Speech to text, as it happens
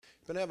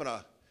been having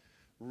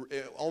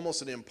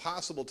almost an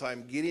impossible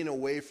time getting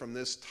away from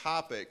this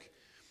topic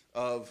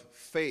of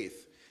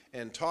faith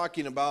and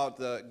talking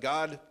about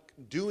God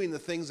doing the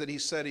things that he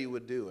said he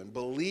would do and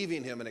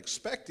believing him and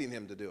expecting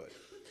him to do it.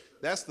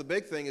 That's the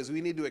big thing, is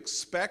we need to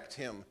expect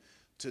him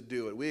to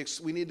do it.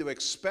 We need to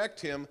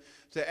expect him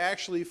to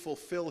actually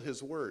fulfill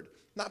his word,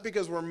 not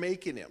because we're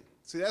making him.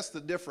 See, that's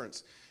the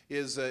difference.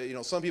 Is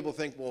some people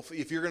think, well,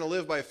 if you're going to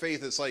live by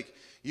faith, it's like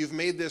you've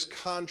made this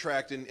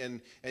contract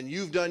and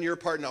you've done your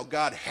part. Now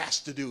God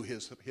has to do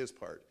his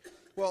part.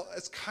 Well,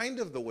 it's kind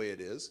of the way it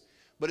is,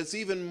 but it's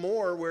even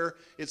more where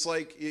it's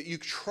like you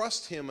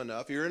trust him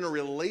enough. You're in a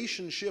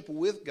relationship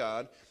with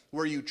God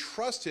where you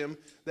trust him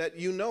that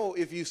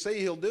if you say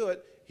he'll do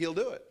it, he'll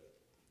do it.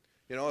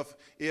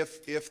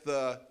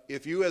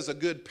 If you as a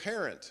good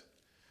parent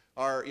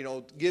are,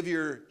 give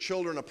your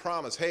children a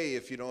promise, hey,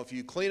 if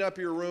you clean up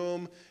your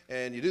room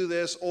and you do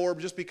this, or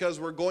just because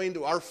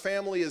our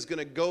family is going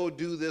to go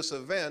do this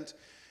event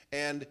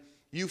and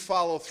you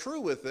follow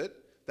through with it,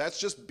 that's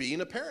just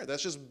being a parent.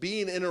 That's just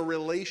being in a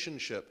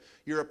relationship.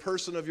 You're a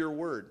person of your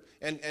word.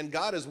 And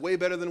God is way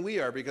better than we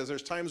are, because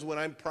there's times when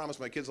I promise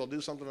my kids I'll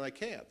do something and I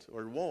can't,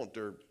 or won't,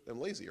 or I'm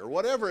lazy, or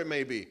whatever it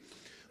may be.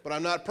 But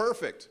I'm not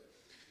perfect.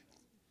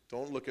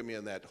 Don't look at me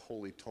in that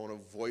holy tone of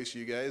voice,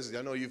 you guys.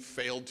 I know you've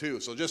failed too.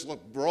 So just look,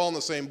 we're all in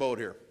the same boat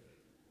here.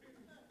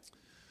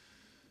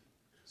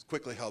 It's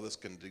quickly how this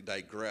can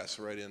digress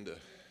right into.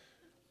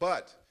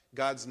 But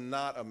God's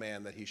not a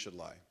man that he should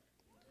lie.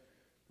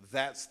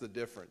 That's the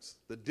difference.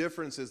 The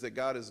difference is that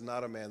God is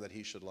not a man that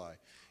he should lie.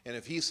 And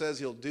if he says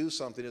he'll do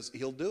something,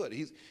 he'll do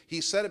it.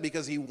 He said it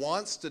because he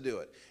wants to do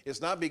it.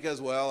 It's not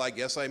because, well, I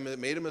guess I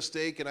made a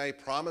mistake and I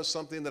promised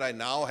something that I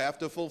now have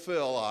to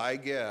fulfill, I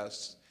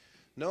guess.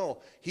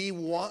 No, he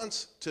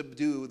wants to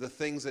do the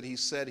things that he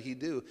said he'd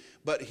do.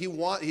 But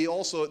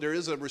there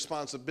is a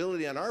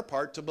responsibility on our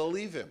part to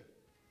believe him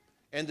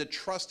and to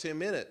trust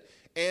him in it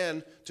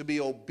and to be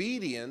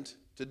obedient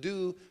to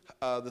do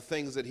the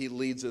things that he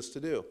leads us to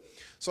do.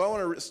 So I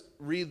want to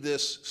read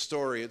this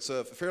story. It's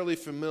a fairly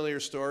familiar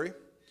story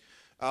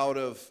out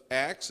of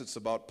Acts. It's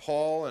about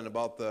Paul and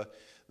about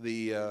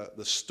the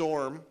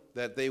storm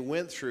that they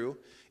went through.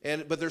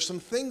 But there's some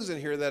things in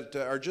here that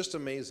are just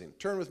amazing.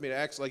 Turn with me to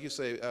Acts, like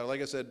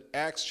I said,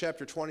 Acts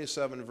chapter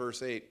 27,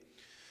 verse 8. It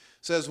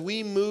says,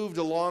 we moved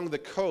along the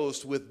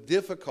coast with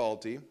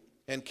difficulty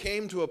and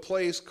came to a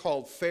place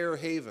called Fair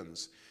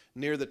Havens,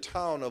 near the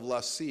town of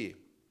Lasea.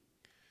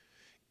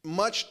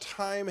 Much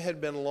time had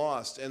been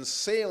lost, and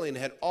sailing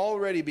had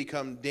already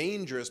become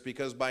dangerous,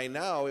 because by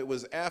now it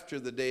was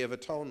after the Day of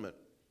Atonement.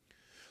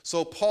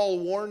 So Paul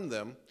warned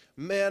them,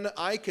 men,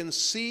 I can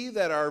see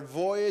that our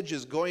voyage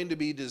is going to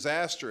be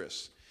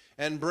disastrous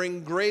and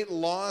bring great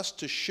loss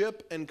to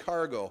ship and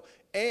cargo,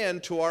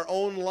 and to our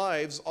own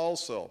lives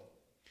also.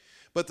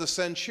 But the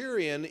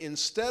centurion,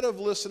 instead of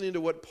listening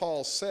to what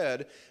Paul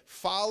said,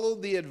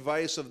 followed the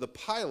advice of the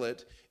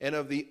pilot and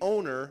of the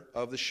owner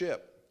of the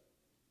ship.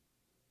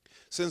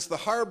 Since the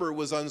harbor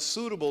was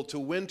unsuitable to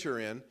winter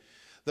in,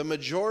 the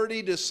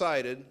majority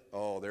decided,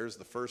 there's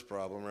the first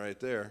problem right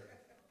there.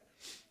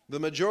 The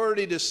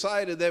majority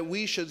decided that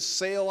we should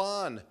sail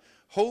on,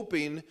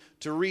 hoping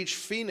to reach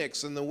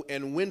Phoenix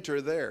and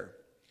winter there.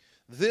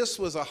 This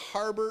was a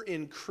harbor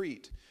in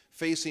Crete,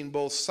 facing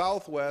both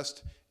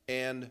southwest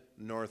and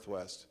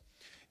northwest.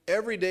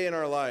 Every day in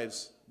our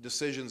lives,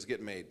 decisions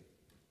get made.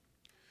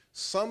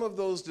 Some of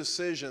those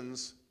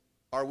decisions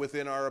are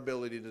within our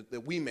ability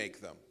that we make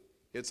them.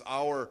 It's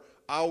our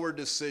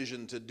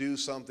decision to do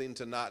something,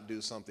 to not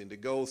do something, to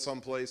go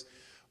someplace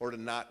or to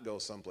not go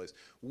someplace.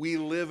 We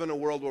live in a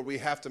world where we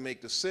have to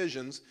make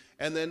decisions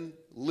and then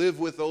live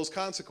with those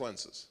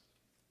consequences.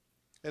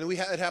 And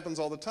it happens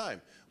all the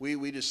time.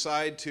 We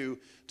decide to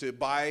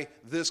buy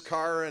this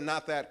car and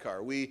not that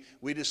car. We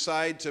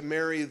decide to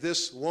marry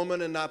this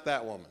woman and not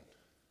that woman.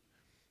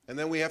 And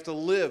then we have to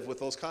live with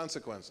those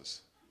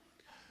consequences.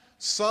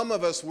 Some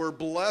of us were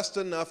blessed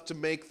enough to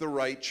make the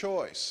right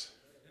choice.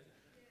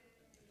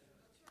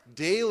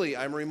 Daily,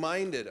 I'm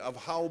reminded of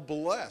how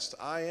blessed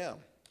I am.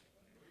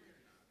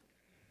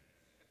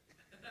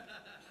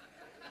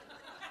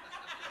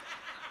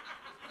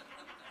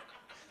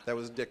 That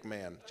was Dick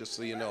Mann, just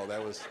so you know.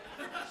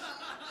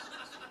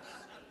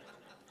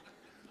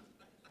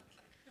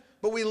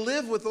 But we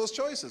live with those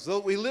choices.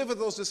 We live with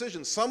those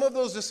decisions. Some of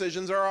those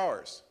decisions are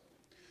ours.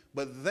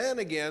 But then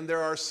again,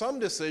 there are some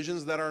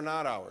decisions that are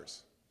not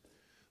ours.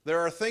 There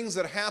are things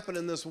that happen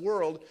in this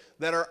world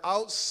that are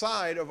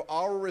outside of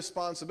our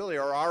responsibility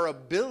or our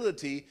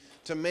ability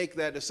to make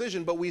that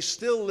decision, but we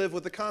still live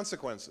with the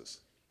consequences.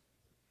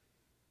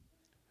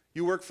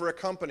 You work for a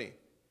company,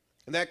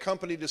 and that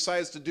company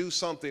decides to do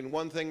something,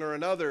 one thing or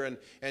another, and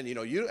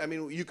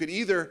you could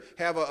either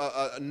have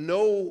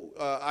no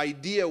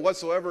idea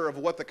whatsoever of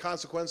what the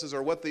consequences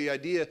or what the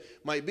idea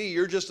might be.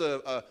 You're just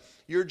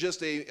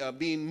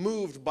being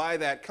moved by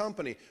that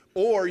company,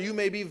 or you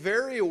may be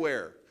very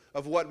aware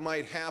of what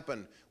might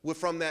happen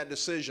from that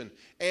decision.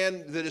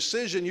 And the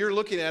decision, you're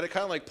looking at it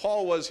kind of like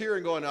Paul was here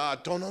and going,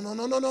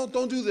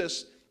 don't do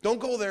this. Don't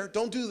go there.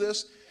 Don't do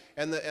this.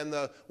 and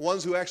the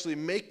ones who actually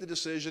make the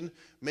decision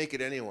make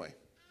it anyway.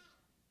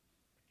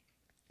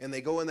 And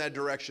they go in that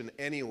direction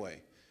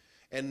anyway.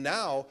 And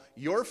now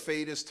your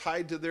fate is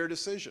tied to their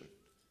decision.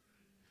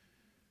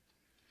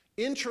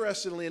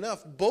 Interestingly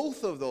enough,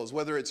 both of those,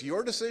 whether it's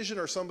your decision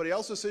or somebody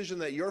else's decision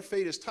that your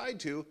fate is tied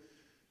to,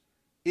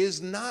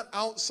 is not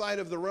outside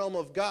of the realm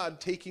of God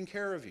taking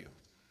care of you.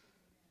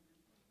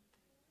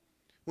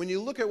 When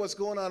you look at what's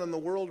going on in the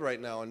world right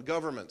now, in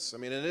governments, I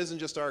mean, it isn't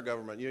just our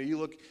government. You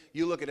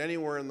look at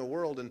anywhere in the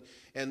world,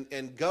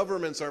 and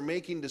governments are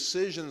making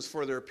decisions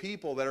for their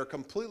people that are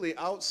completely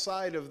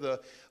outside of the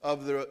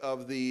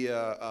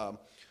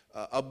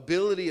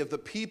ability of the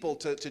people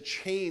to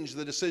change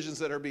the decisions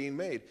that are being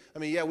made. I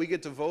mean, yeah, we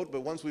get to vote,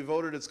 but once we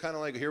voted, it's kind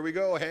of like, here we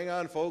go, hang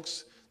on,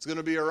 folks, it's going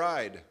to be a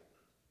ride.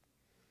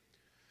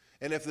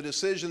 And if the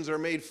decisions are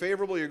made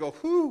favorable, you go,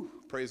 whew,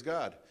 praise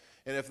God.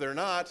 And if they're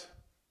not,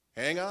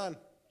 hang on.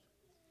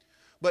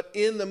 But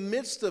in the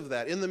midst of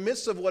that, in the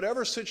midst of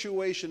whatever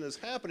situation is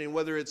happening,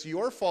 whether it's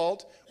your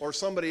fault or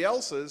somebody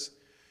else's,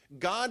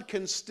 God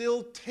can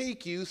still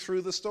take you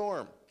through the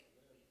storm.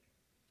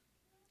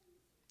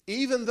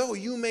 Even though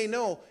you may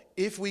know,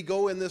 if we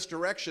go in this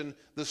direction,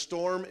 the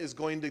storm is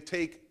going to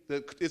take a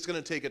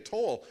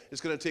toll.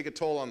 It's going to take a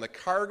toll on the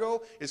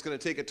cargo. It's going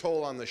to take a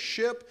toll on the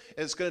ship.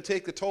 And it's going to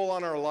take a toll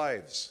on our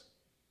lives.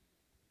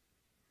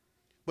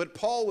 But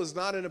Paul was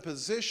not in a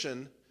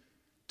position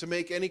to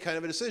make any kind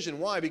of a decision.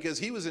 Why? Because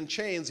he was in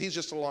chains. He's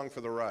just along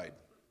for the ride.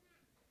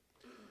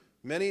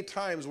 Many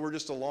times we're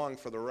just along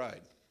for the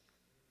ride.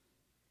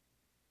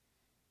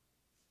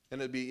 And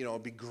it'd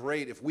be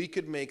great if we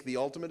could make the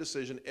ultimate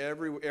decision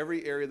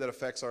every area that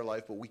affects our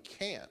life, but we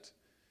can't.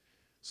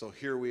 So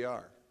here we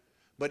are.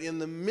 But in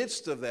the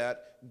midst of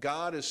that,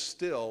 God is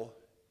still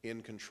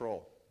in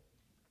control.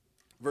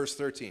 Verse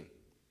 13.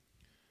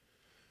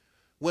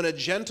 When a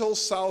gentle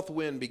south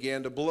wind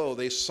began to blow,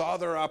 they saw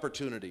their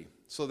opportunity.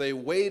 So they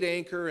weighed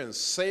anchor and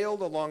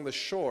sailed along the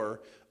shore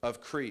of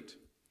Crete.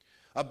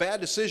 A bad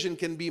decision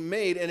can be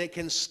made, and it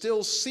can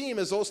still seem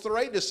as though it's the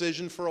right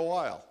decision for a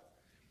while.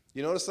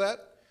 You notice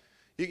that?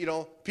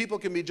 People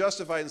can be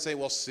justified and say,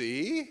 well,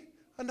 see,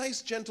 a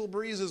nice gentle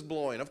breeze is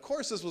blowing. Of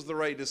course this was the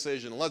right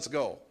decision. Let's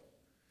go.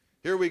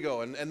 Here we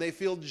go. And they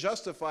feel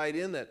justified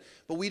in that.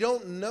 But we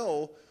don't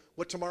know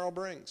what tomorrow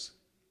brings.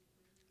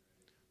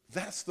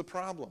 That's the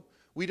problem.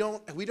 We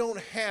don't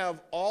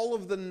have all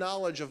of the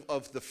knowledge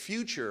of the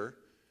future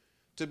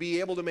to be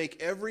able to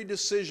make every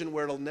decision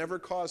where it'll never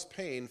cause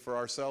pain for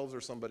ourselves or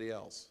somebody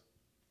else.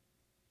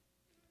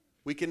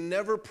 We can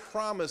never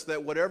promise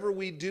that whatever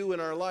we do in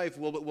our life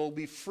will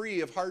be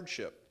free of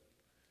hardship.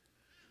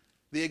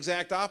 The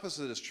exact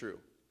opposite is true.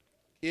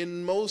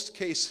 In most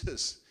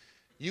cases,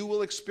 you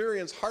will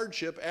experience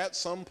hardship at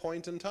some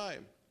point in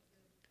time.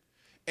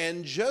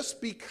 And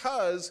just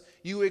because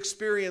you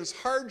experience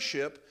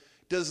hardship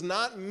does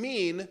not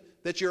mean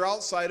that you're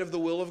outside of the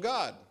will of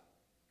God.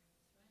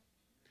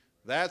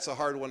 That's a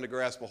hard one to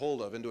grasp a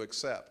hold of and to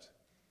accept.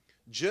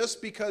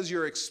 Just because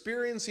you're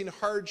experiencing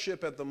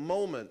hardship at the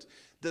moment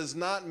does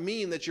not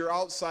mean that you're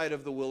outside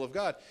of the will of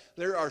God.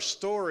 There are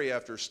story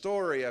after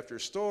story after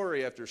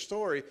story after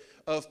story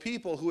of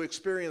people who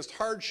experienced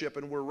hardship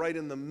and were right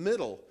in the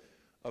middle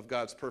of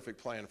God's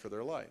perfect plan for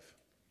their life.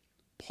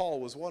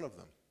 Paul was one of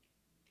them.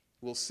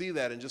 We'll see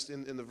that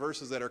in the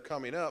verses that are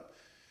coming up.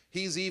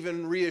 He's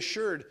even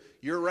reassured,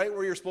 you're right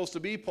where you're supposed to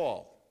be,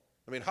 Paul.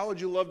 I mean, how would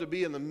you love to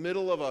be in the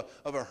middle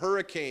of a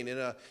hurricane in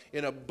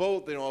a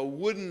boat, a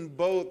wooden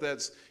boat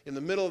that's in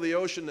the middle of the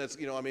ocean? That's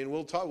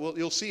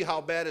you'll see how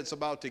bad it's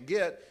about to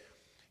get.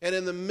 And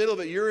in the middle of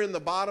it, you're in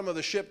the bottom of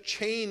the ship,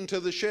 chained to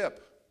the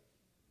ship.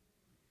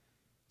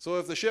 So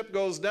if the ship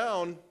goes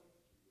down,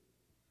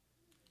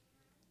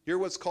 you're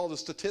what's called a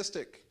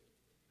statistic.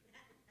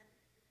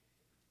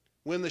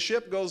 When the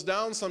ship goes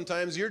down,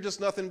 sometimes you're just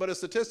nothing but a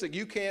statistic.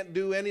 You can't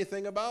do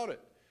anything about it.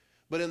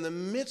 But in the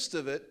midst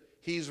of it,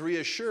 he's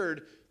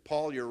reassured,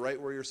 Paul, you're right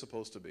where you're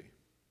supposed to be.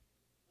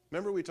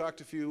 Remember we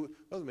talked maybe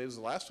it was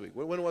last week.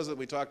 When was it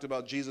we talked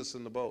about Jesus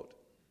in the boat?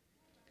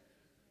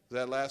 Was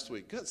that last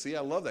week? Good. See,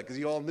 I love that because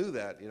you all knew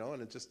that,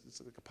 and it's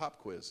like a pop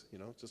quiz,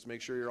 just to make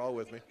sure you're all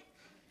with me.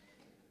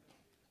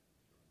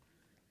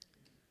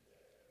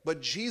 But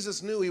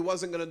Jesus knew he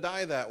wasn't going to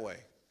die that way.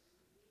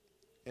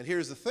 And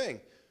here's the thing.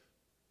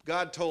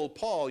 God told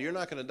Paul, you're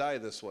not going to die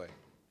this way.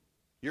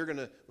 You're going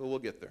to, we'll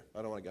get there.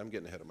 I'm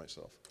getting ahead of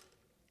myself.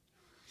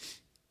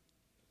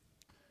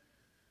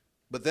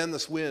 But then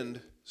this wind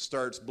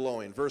starts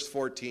blowing. Verse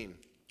 14.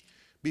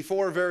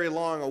 Before very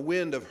long, a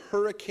wind of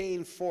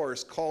hurricane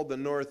force called the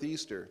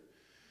northeaster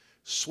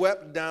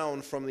swept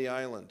down from the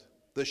island.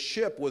 The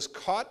ship was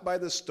caught by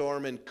the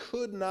storm and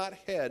could not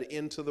head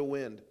into the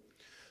wind.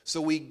 So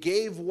we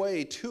gave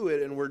way to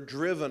it and were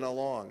driven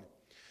along.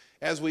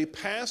 As we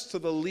passed to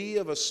the lee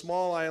of a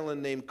small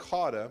island named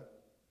Cauda,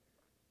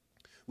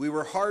 we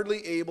were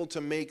hardly able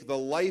to make the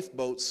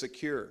lifeboat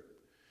secure.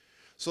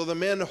 So the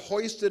men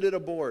hoisted it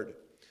aboard.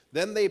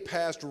 Then they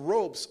passed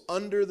ropes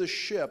under the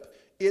ship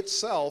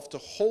itself to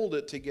hold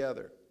it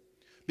together.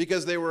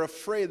 because they were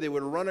afraid they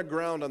would run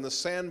aground on the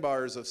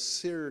sandbars of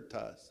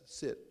Syrtis.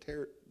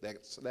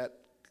 That's that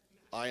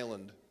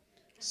island.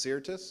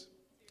 Syrtis?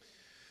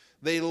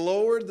 They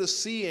lowered the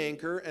sea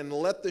anchor and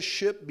let the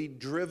ship be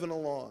driven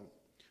along.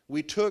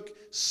 We took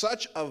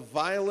such a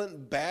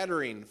violent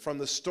battering from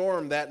the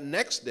storm that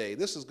next day,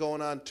 this is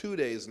going on 2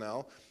 days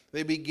now,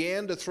 they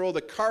began to throw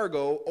the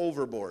cargo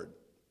overboard.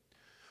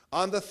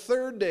 On the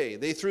third day,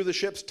 they threw the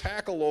ship's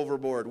tackle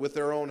overboard with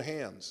their own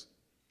hands.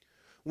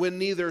 When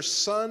neither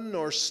sun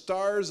nor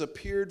stars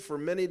appeared for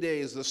many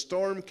days, the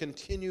storm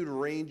continued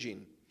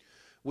raging.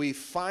 We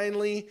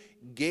finally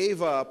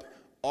gave up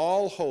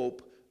all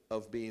hope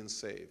of being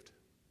saved.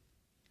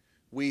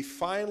 We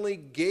finally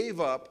gave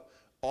up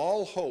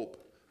all hope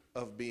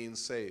of being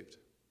saved.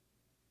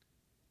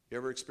 You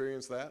ever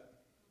experienced that?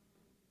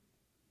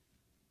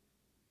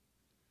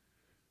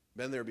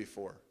 Been there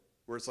before,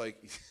 where it's like,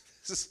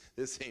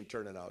 this ain't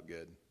turning out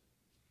good.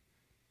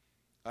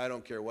 I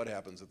don't care what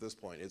happens at this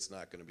point, it's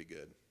not going to be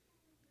good.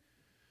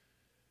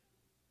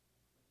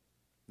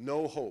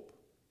 No hope.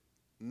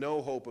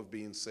 No hope of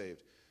being saved.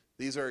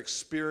 These are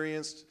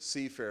experienced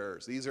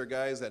seafarers. These are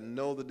guys that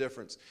know the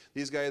difference.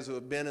 These guys who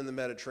have been in the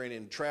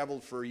Mediterranean,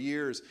 traveled for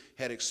years,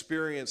 had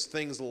experienced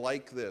things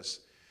like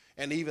this.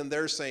 And even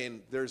they're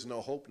saying, there's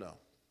no hope now.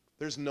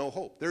 There's no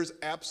hope. There's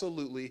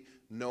absolutely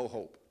no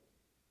hope.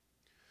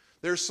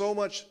 There's so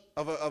much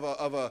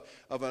the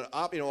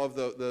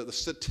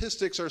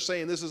statistics are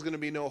saying this is going to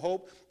be no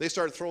hope. They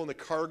start throwing the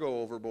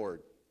cargo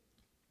overboard.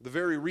 The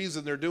very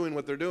reason they're doing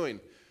what they're doing.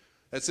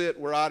 That's it.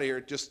 We're out of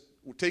here. Just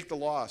take the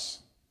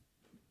loss.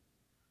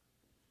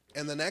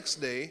 And the next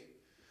day,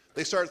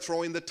 they start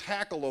throwing the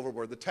tackle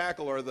overboard. The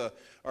tackle are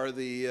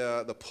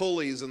the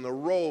pulleys and the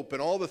rope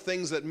and all the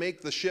things that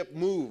make the ship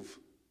move.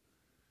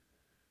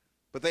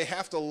 But they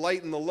have to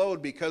lighten the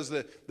load because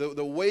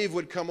the wave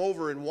would come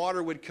over and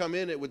water would come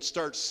in. It would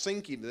start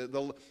sinking.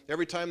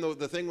 Every time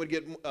the thing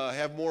would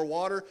have more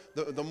water,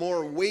 the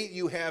more weight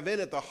you have in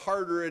it, the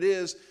harder it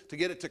is to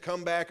get it to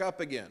come back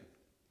up again.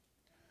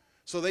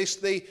 So they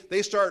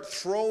start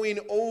throwing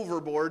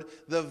overboard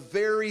the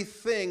very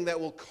thing that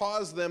will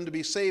cause them to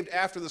be saved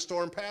after the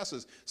storm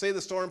passes. Say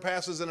the storm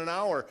passes in an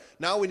hour.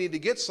 Now we need to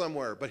get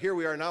somewhere. But here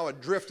we are now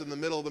adrift in the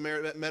middle of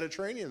the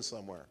Mediterranean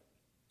somewhere.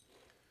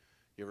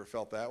 You ever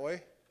felt that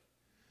way?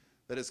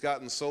 That it's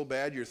gotten so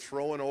bad you're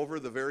throwing over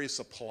the very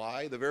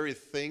supply, the very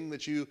thing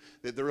that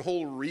the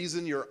whole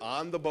reason you're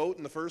on the boat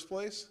in the first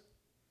place?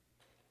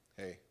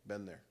 Hey,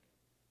 been there.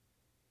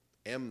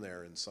 Am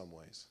there in some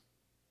ways.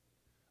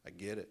 I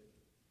get it.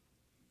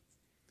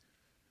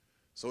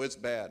 So it's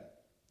bad.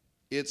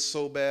 It's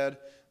so bad.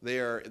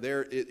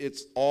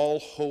 It's all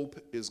hope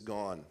is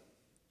gone.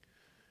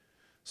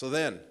 So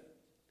then,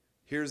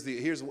 here's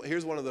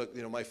one of the,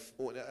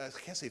 I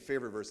can't say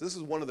favorite verse. This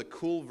is one of the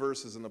cool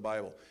verses in the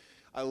Bible.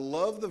 I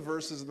love the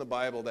verses in the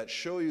Bible that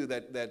show you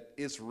that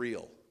it's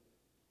real,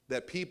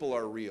 that people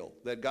are real,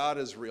 that God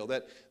is real,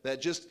 that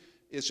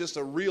it's just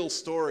a real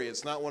story.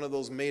 It's not one of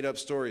those made-up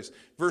stories.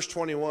 Verse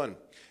 21,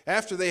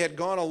 after they had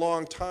gone a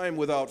long time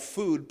without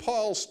food,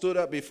 Paul stood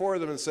up before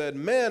them and said,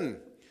 "Men,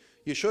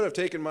 you should have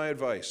taken my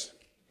advice,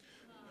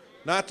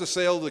 not to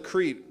sail to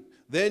Crete.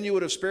 Then you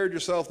would have spared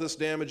yourself this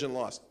damage and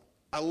loss."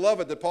 I love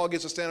it that Paul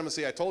gets to stand up and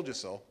say, "I told you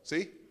so."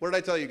 See? What did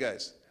I tell you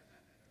guys?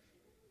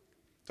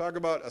 Talk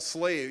about a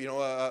slave,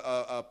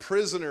 a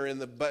prisoner in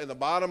the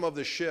bottom of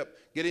the ship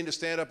getting to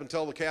stand up and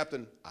tell the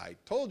captain, "I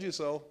told you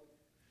so."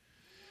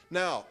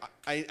 Now,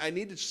 I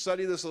need to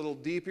study this a little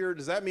deeper.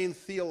 Does that mean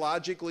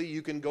theologically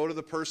you can go to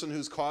the person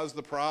who's caused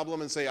the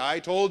problem and say, "I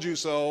told you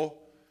so"?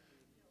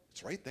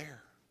 It's right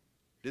there.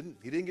 He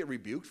didn't get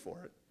rebuked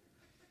for it.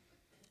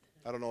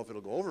 I don't know if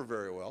it'll go over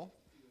very well.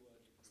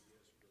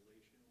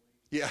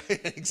 Yeah,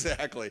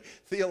 exactly.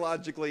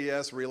 Theologically,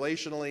 yes.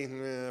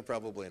 Relationally,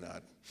 probably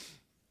not.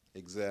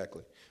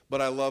 Exactly.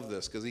 But I love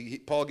this because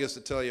Paul gets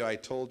to tell you, "I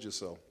told you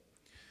so."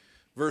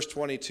 Verse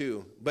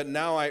 22, "But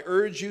now I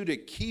urge you to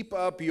keep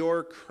up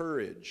your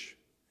courage,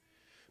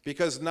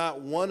 because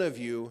not one of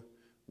you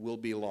will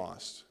be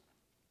lost.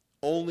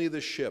 Only the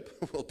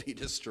ship will be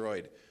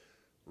destroyed."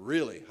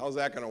 Really? How's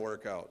that going to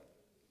work out?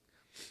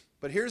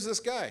 But here's this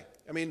guy.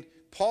 I mean,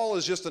 Paul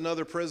is just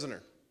another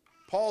prisoner.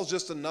 Paul's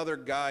just another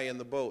guy in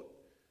the boat.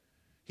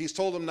 He's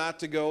told them not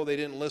to go. They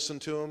didn't listen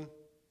to him.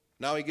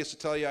 Now he gets to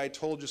tell you, "I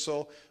told you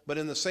so." But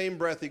in the same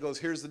breath, he goes,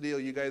 "Here's the deal.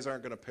 You guys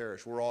aren't going to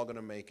perish. We're all going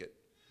to make it."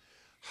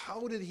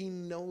 How did he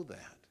know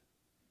that?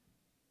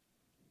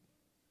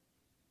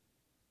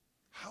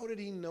 How did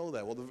he know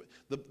that? Well,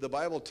 the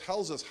Bible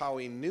tells us how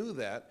he knew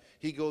that.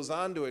 He goes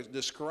on to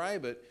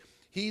describe it.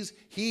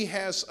 He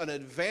has an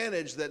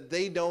advantage that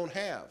they don't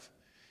have.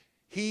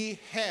 He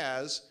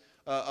has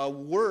a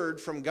word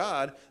from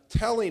God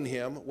telling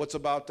him what's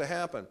about to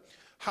happen.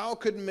 How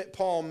could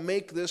Paul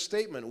make this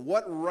statement?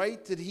 What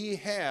right did he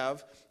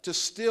have to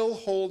still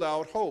hold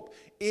out hope?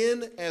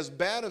 in as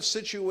bad a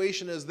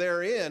situation as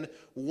they're in,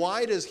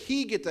 why does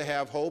he get to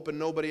have hope and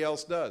nobody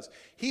else does?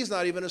 He's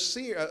not even a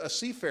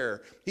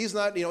seafarer. He's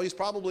not, he's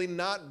probably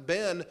not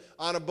been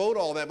on a boat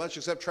all that much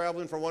except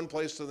traveling from one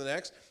place to the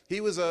next. He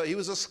was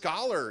a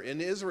scholar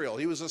in Israel.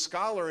 He was a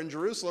scholar in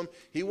Jerusalem.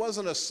 He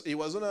wasn't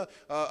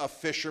a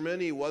fisherman.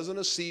 He wasn't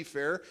a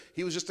seafarer.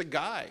 He was just a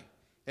guy.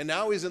 And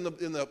now he's in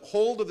the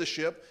hold of the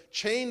ship,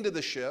 chained to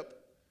the ship.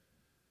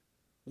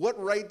 What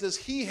right does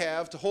he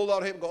have to hold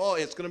out hope and go, oh,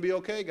 it's going to be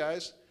okay,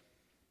 guys?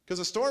 Because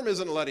the storm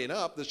isn't letting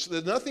up.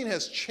 Nothing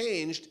has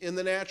changed in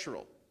the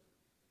natural.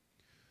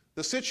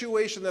 The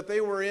situation that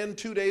they were in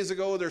 2 days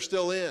ago, they're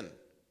still in.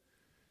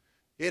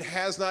 It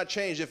has not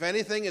changed. If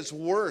anything, it's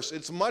worse.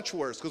 It's much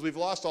worse because we've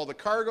lost all the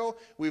cargo.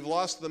 We've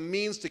lost the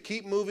means to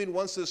keep moving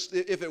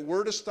if it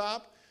were to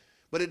stop.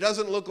 But it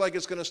doesn't look like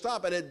it's going to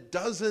stop, and it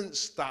doesn't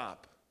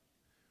stop.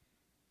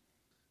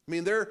 I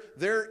mean,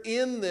 they're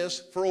in this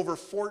for over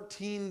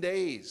 14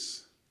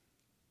 days.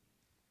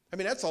 I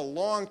mean, that's a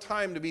long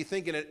time to be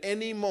thinking at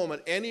any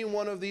moment, any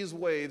one of these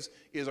waves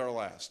is our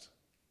last.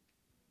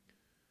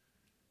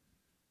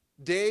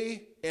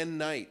 Day and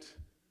night.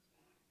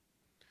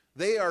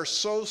 They are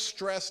so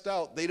stressed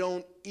out, they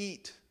don't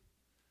eat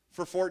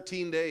for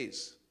 14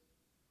 days.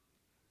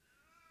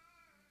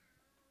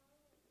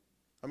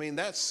 I mean,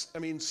 that's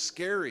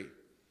scary.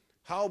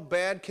 How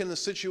bad can the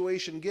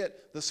situation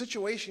get? The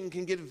situation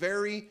can get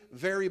very,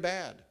 very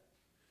bad.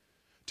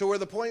 To where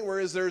the point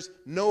where there's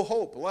no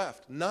hope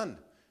left. None.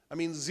 I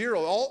mean,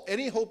 zero.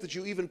 Any hope that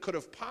you even could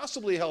have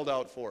possibly held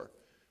out for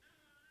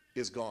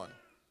is gone.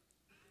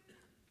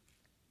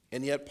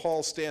 And yet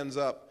Paul stands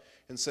up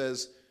and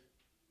says,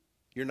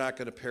 you're not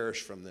going to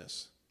perish from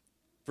this.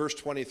 Verse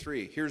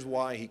 23, here's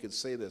why he could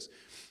say this.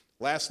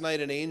 Last night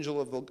an angel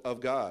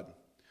of God,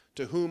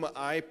 to whom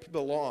I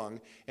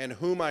belong and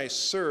whom I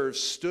serve,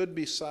 stood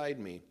beside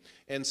me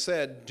and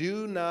said,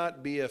 do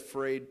not be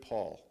afraid,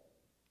 Paul.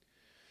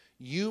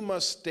 You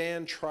must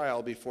stand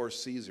trial before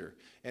Caesar,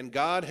 and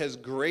God has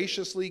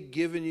graciously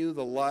given you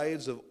the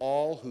lives of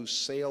all who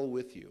sail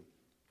with you.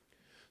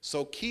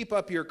 So keep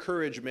up your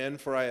courage, men,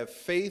 for I have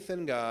faith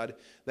in God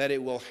that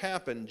it will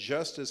happen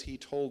just as he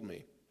told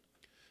me.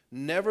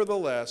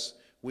 Nevertheless,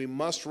 we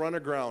must run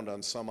aground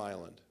on some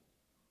island.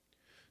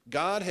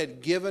 God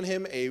had given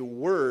him a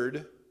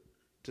word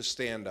to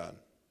stand on.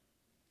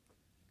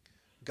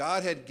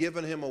 God had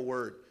given him a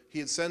word. He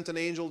had sent an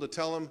angel to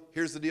tell him,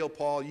 here's the deal,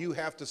 Paul, you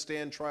have to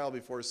stand trial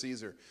before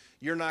Caesar.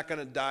 You're not going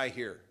to die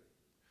here.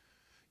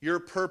 Your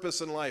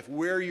purpose in life,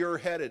 where you're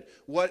headed,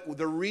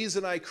 the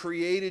reason I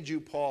created you,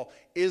 Paul,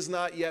 is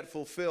not yet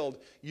fulfilled.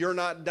 You're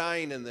not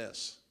dying in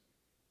this.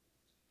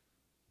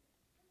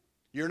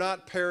 You're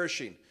not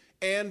perishing.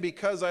 And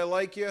because I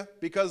like you,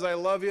 because I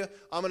love you,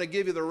 I'm going to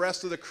give you the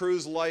rest of the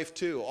crew's life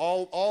too.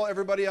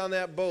 Everybody on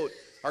that boat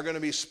are going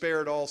to be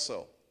spared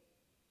also.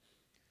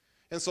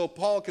 And so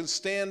Paul can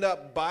stand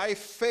up by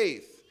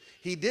faith.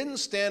 He didn't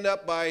stand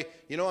up by,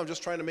 I'm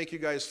just trying to make you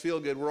guys feel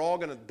good. We're all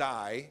going to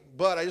die.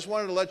 But I just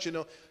wanted to let you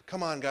know,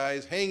 come on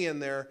guys, hang in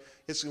there.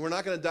 We're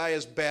not going to die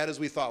as bad as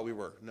we thought we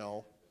were.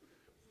 No.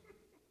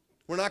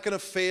 We're not going to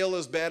fail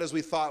as bad as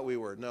we thought we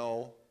were.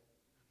 No.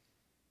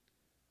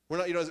 We're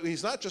not,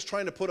 he's not just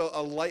trying to put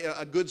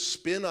a good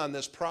spin on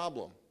this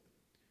problem.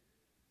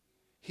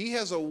 He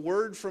has a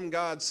word from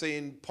God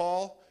saying,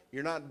 Paul,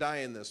 you're not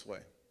dying this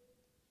way.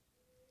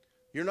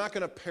 You're not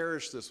going to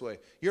perish this way.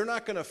 You're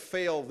not going to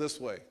fail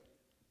this way.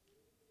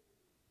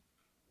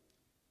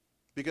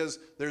 Because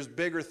there's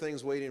bigger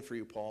things waiting for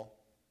you, Paul.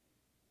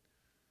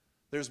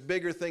 There's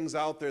bigger things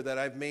out there that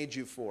I've made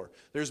you for.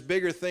 There's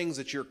bigger things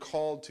that you're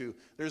called to.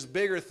 There's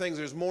bigger things.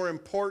 There's more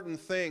important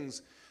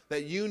things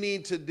that you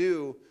need to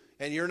do,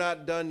 and you're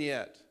not done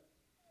yet.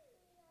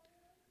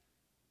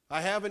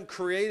 I haven't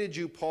created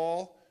you,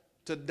 Paul,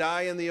 to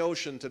die in the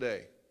ocean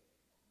today.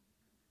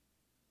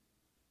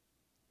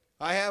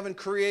 I haven't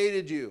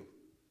created you,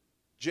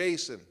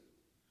 Jason,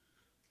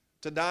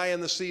 to die in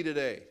the sea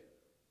today.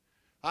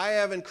 I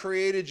haven't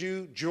created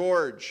you,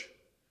 George,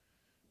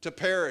 to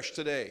perish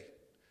today.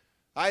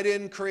 I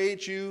didn't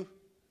create you,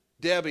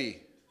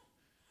 Debbie,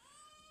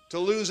 to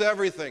lose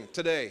everything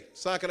today.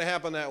 It's not going to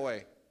happen that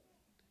way.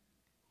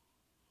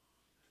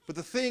 But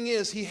the thing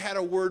is, he had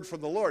a word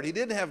from the Lord. He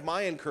didn't have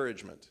my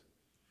encouragement.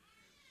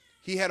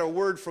 He had a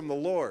word from the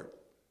Lord.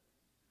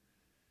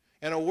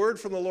 And a word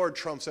from the Lord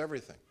trumps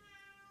everything.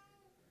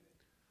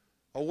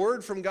 A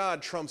word from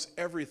God trumps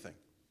everything.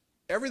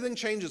 Everything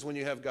changes when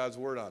you have God's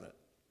word on it.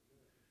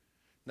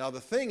 Now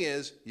the thing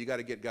is, you got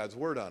to get God's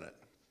word on it.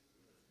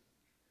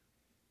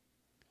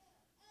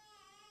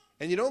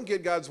 And you don't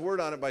get God's word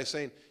on it by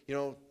saying,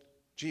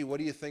 gee, what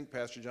do you think,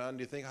 Pastor John?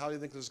 How do you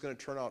think this is going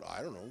to turn out?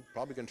 I don't know.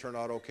 Probably going to turn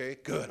out okay.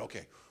 Good,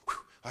 okay. Whew.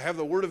 I have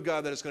the word of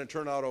God that it's going to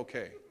turn out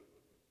okay.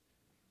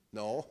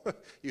 No,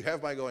 you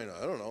have my going,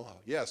 I don't know.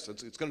 Yes,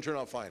 it's going to turn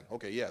out fine.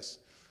 Okay, yes.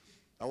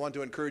 I want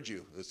to encourage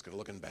you. It's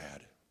looking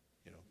bad.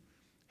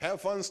 Have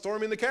fun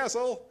storming the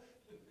castle.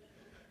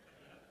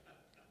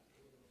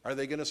 Are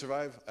they going to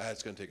survive?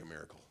 It's going to take a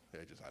miracle. I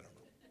don't know.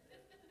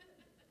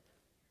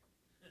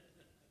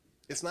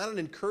 It's not an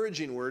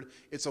encouraging word,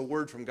 it's a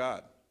word from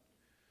God.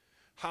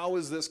 How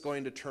is this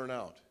going to turn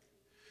out?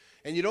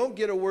 And you don't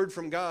get a word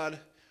from God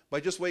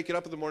by just waking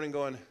up in the morning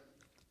going,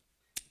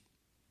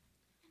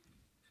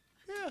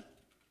 yeah.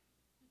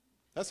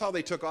 That's how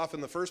they took off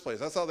in the first place.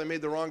 That's how they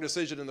made the wrong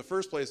decision in the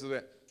first place. They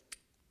went,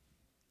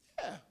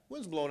 yeah,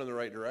 wind's blowing in the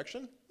right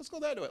direction. Let's go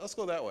that way. Let's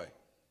go that way.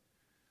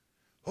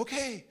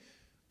 Okay,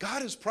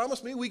 God has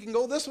promised me we can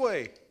go this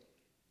way.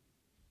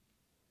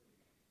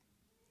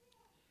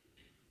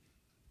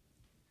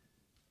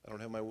 I don't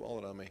have my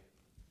wallet on me.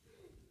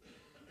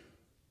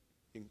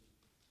 You can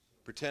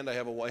pretend I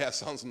have a wallet. Yeah,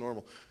 sounds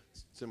normal.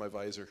 It's in my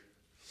visor.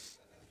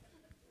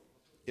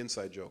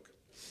 Inside joke.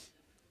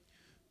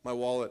 My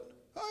wallet.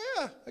 Oh,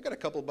 yeah, I got a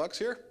couple bucks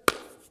here.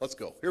 Let's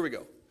go. Here we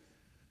go.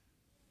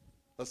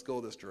 Let's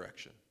go this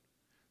direction.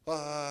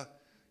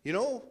 You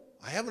know,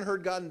 I haven't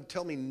heard God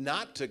tell me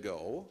not to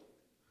go.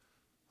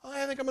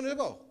 I think I'm going to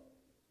go.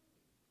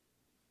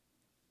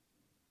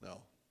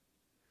 No.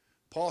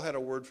 Paul had a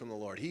word from the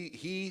Lord.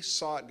 He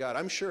sought God.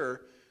 I'm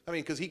sure,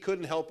 because he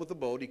couldn't help with the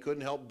boat. He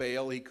couldn't help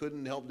bail. He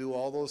couldn't help do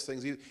all those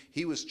things.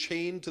 He was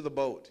chained to the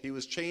boat. He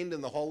was chained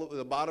in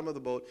the bottom of the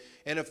boat.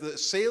 And if the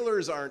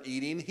sailors aren't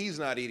eating, he's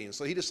not eating.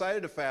 So he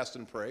decided to fast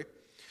and pray.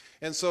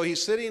 And so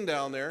he's sitting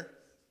down there.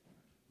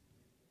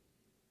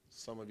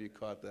 Some of you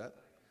caught that.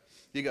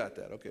 You got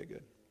that. Okay,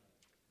 good.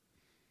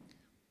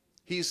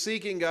 He's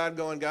seeking God,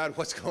 going, God,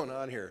 what's going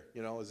on here?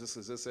 You know, is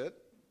this it?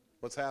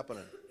 What's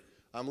happening?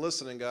 I'm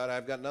listening, God.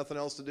 I've got nothing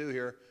else to do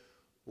here.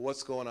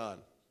 What's going on?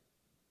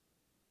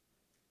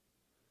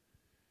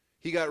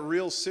 He got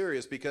real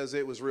serious because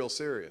it was real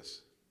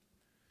serious.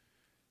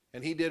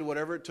 And he did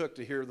whatever it took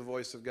to hear the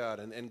voice of God.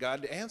 And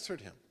God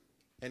answered him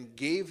and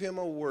gave him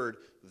a word.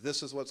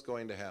 This is what's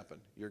going to happen.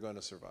 You're going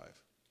to survive.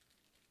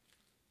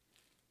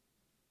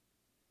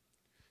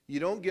 You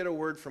don't get a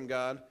word from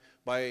God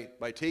by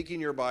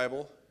taking your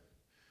Bible,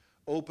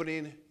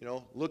 opening,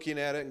 looking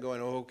at it and going,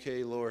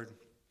 okay, Lord,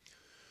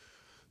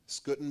 it's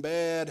getting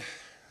bad.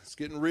 It's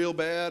getting real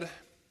bad.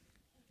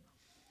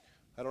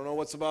 I don't know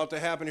what's about to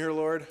happen here,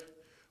 Lord.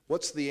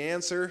 What's the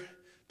answer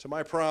to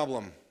my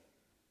problem?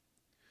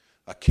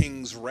 A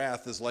king's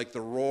wrath is like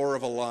the roar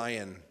of a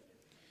lion.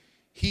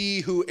 He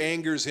who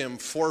angers him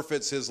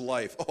forfeits his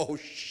life. Oh,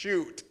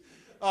 shoot.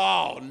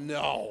 Oh,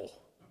 no.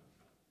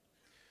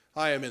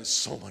 I am in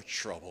so much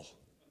trouble.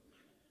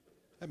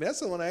 That's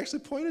the one I actually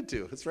pointed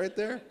to. It's right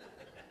there.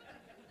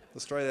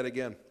 Let's try that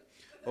again.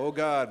 Oh,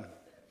 God.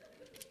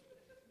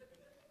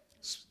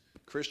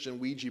 Christian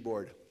Ouija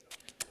board.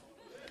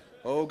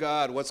 Oh,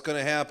 God, what's going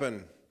to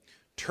happen?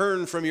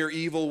 Turn from your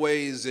evil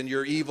ways and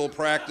your evil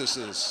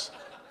practices.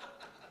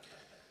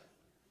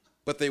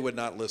 But they would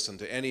not listen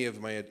to any of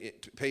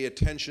pay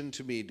attention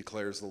to me,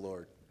 declares the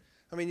Lord.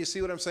 You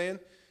see what I'm saying?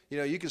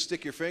 You can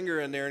stick your finger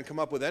in there and come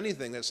up with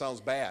anything that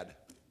sounds bad.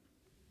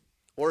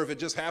 Or if it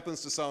just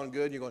happens to sound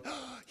good, you're going,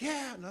 oh,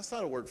 yeah, no, that's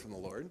not a word from the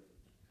Lord.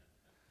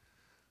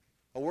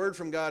 A word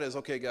from God is,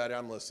 okay, God,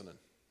 I'm listening.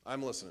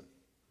 I'm listening.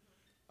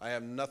 I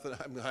have nothing,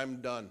 I'm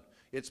done.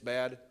 It's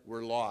bad,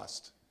 we're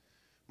lost.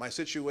 My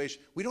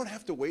situation, we don't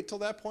have to wait till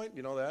that point,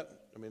 you know that?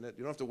 You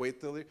don't have to wait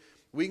till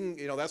we can,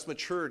 that's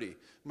maturity.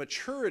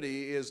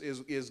 Maturity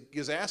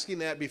is asking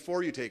that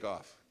before you take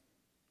off.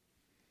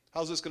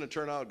 How's this going to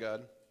turn out,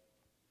 God?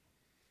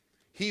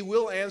 He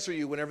will answer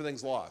you when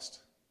everything's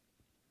lost.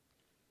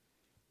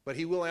 But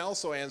he will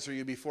also answer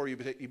you before you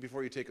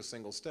take a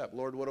single step.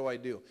 Lord, what do I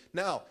do?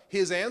 Now,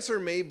 his answer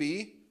may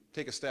be,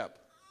 take a step.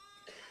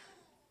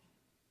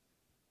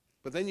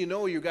 But then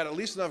you've got at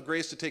least enough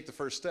grace to take the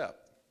first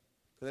step.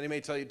 And then he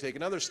may tell you to take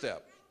another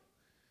step.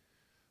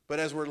 But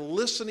as we're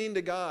listening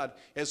to God,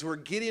 as we're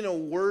getting a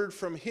word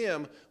from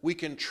him, we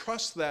can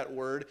trust that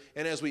word.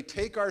 And as we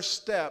take our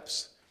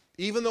steps,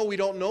 even though we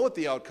don't know what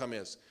the outcome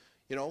is.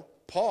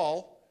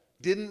 Paul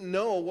didn't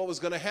know what was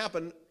going to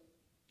happen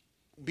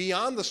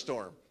beyond the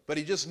storm. But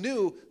he just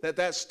knew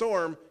that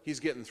storm he's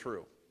getting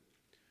through.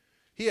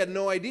 He had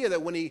no idea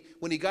that when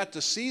he got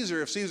to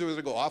Caesar, if Caesar was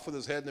going to go off with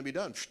his head and then be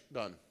done,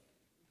 done.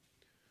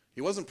 He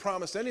wasn't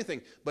promised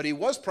anything, but he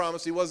was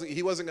promised he wasn't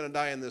going to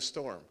die in this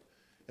storm,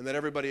 and that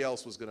everybody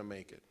else was going to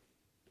make it.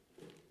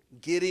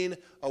 Getting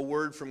a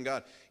word from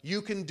God.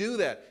 You can do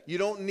that. You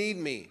don't need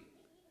me.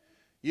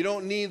 You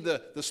don't need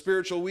the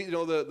spiritual,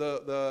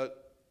 the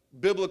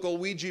biblical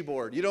Ouija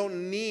board. You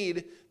don't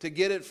need to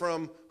get it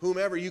from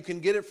whomever. You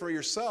can get it for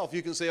yourself.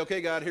 You can say,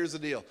 okay, God, here's the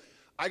deal.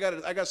 I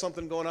got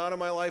something going on in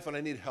my life and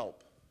I need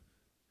help.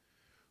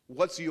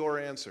 What's your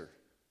answer?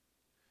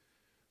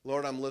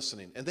 Lord, I'm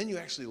listening. And then you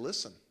actually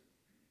listen.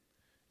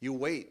 You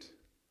wait.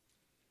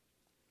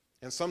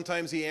 And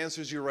sometimes he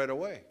answers you right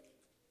away.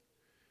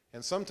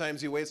 And sometimes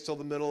he waits till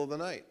the middle of the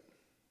night.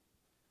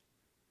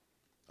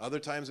 Other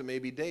times it may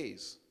be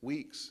days,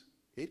 weeks.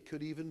 It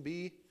could even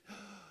be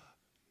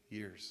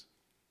years.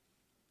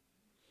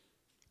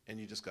 And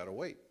you just got to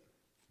wait.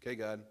 Okay,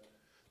 God.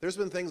 There's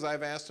been things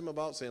I've asked him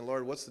about, saying,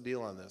 Lord, what's the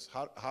deal on this?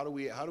 How do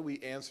we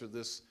answer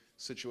this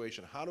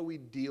situation? How do we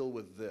deal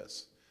with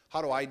this?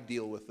 How do I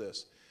deal with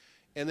this?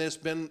 And it's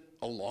been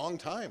a long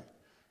time.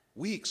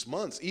 Weeks,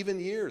 months, even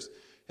years.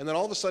 And then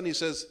all of a sudden he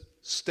says,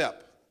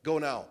 step, go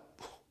now.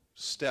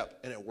 Step,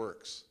 and it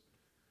works.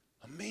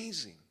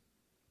 Amazing.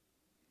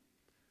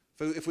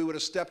 If we would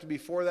have stepped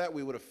before that,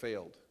 we would have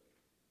failed.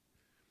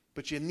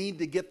 But you need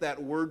to get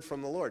that word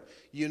from the Lord.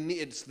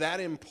 It's that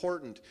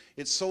important.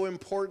 It's so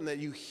important that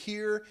you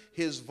hear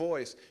his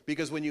voice,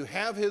 because when you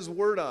have his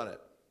word on it.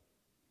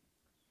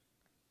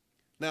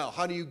 Now,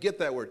 how do you get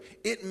that word?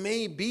 It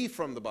may be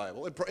from the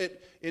Bible.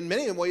 In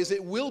many ways,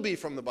 it will be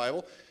from the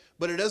Bible,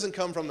 but it doesn't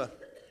come from the...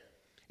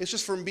 It's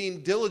just from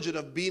being diligent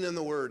of being in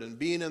the Word and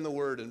being in the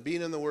Word and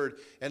being in the Word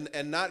and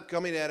not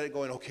coming at it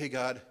going, okay,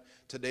 God,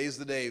 today's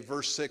the day.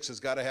 Verse 6 has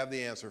got to have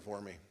the answer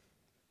for me.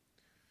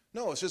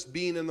 No, it's just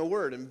being in the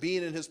Word and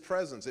being in his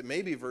presence. It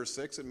may be verse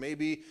 6. It may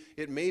be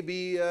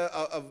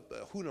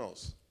who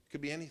knows? It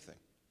could be anything.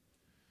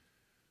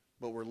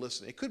 But we're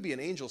listening. It could be an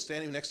angel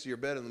standing next to your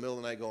bed in the middle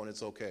of the night going,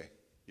 it's okay.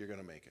 You're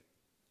going to make it.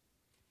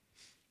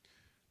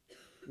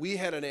 We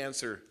had an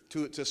answer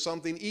to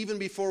something even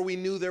before we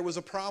knew there was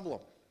a problem.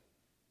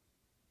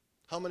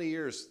 How many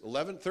years?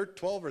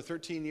 12 or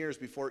 13 years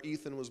before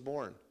Ethan was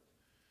born.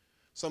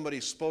 Somebody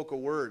spoke a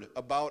word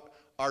about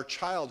our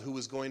child who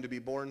was going to be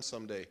born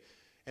someday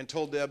and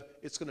told Deb,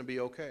 it's going to be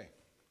okay.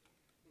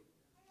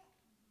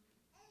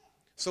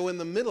 So in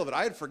the middle of it,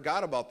 I had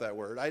forgot about that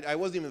word. I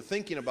wasn't even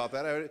thinking about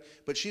that.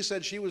 But she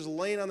said she was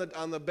laying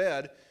on the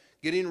bed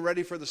getting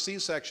ready for the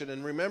C-section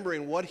and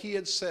remembering what he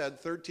had said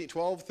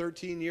 12,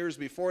 13 years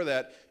before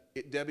that,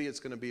 Debbie,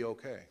 it's going to be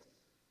okay.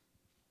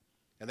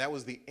 And that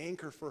was the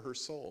anchor for her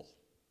soul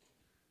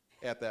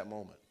at that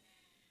moment.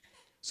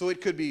 So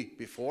it could be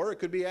before, it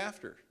could be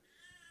after.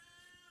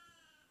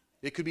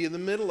 It could be in the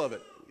middle of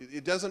it.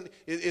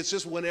 It's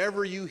just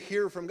whenever you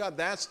hear from God.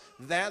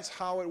 That's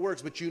how it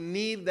works. But you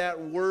need that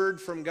word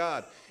from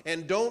God.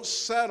 And don't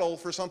settle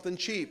for something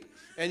cheap.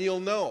 And you'll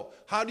know.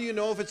 How do you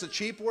know if it's a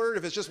cheap word?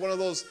 If it's just one of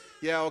those,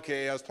 yeah,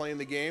 okay, I was playing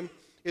the game.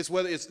 It's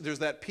whether there's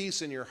that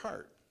peace in your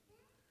heart.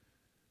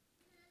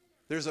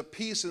 There's a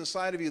peace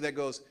inside of you that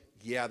goes,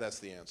 yeah, that's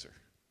the answer.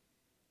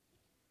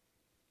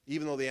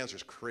 Even though the answer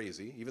is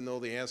crazy, even though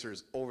the answer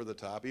is over the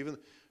top, even,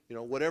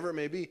 whatever it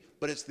may be,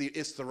 but it's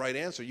the right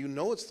answer. You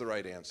know it's the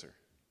right answer.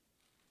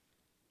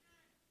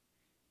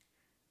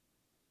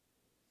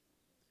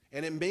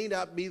 And it may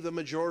not be the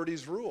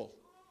majority's rule.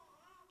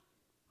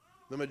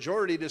 The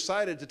majority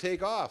decided to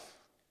take off.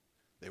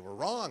 They were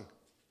wrong.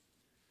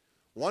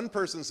 One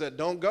person said,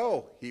 don't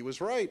go. He was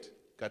right.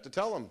 Got to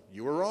tell him,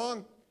 you were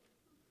wrong.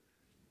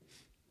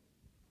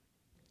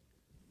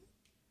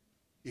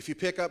 If you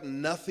pick up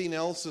nothing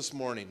else this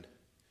morning,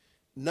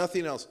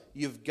 nothing else,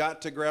 you've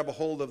got to grab a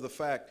hold of the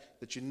fact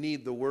that you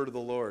need the word of the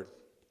Lord.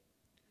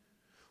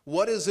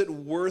 What is it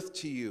worth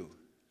to you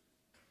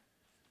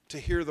to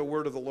hear the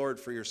word of the Lord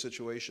for your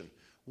situation?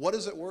 What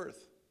is it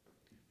worth?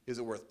 Is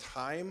it worth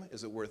time?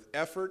 Is it worth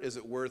effort? Is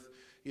it worth,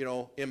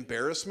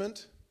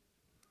 embarrassment?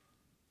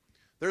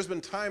 There's been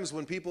times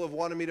when people have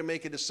wanted me to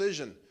make a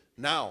decision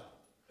now,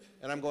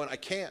 and I'm going, I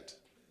can't.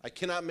 I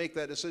cannot make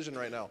that decision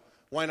right now.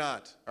 Why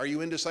not? Are you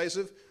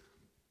indecisive?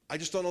 I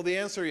just don't know the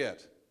answer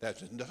yet.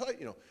 That's,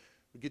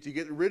 you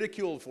get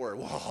ridiculed for it.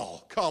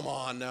 Whoa, come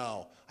on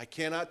now. I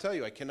cannot tell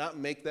you. I cannot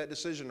make that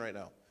decision right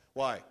now.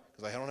 Why?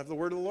 Because I don't have the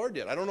word of the Lord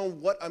yet. I don't know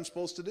what I'm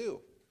supposed to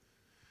do.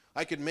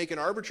 I could make an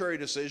arbitrary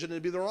decision and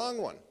it'd be the wrong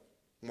one,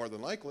 more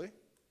than likely.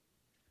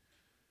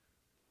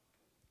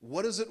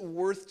 What is it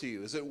worth to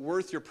you? Is it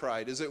worth your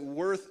pride? Is it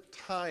worth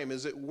time?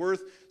 Is it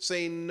worth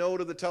saying no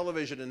to the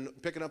television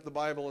and picking up the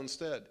Bible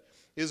instead?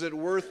 Is it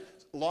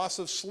worth loss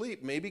of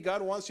sleep? Maybe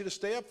God wants you to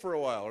stay up for a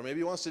while, or maybe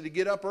he wants you to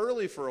get up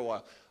early for a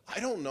while.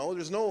 I don't know.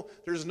 There's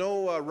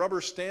no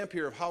rubber stamp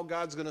here of how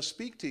God's going to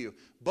speak to you.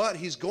 But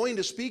he's going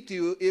to speak to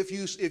you if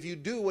you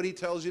do what he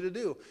tells you to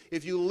do.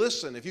 If you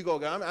listen, if you go,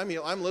 God,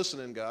 I'm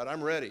listening, God.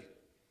 I'm ready.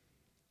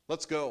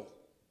 Let's go.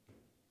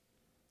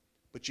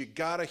 But you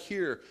got to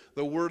hear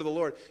the word of the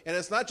Lord. And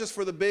it's not just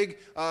for the big,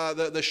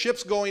 the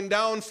ship's going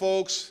down,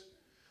 folks.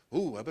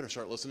 Ooh, I better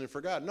start listening for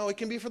God. No, it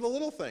can be for the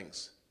little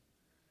things.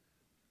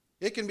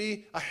 It can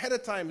be ahead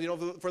of time,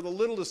 for the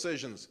little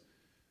decisions.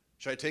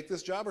 Should I take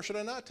this job or should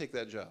I not take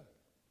that job?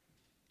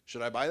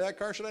 Should I buy that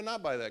car? Should I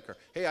not buy that car?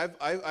 Hey,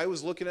 I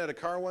was looking at a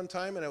car one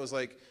time and I was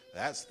like,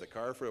 that's the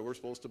car we're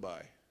supposed to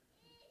buy.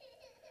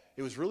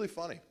 It was really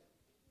funny.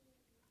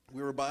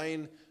 We were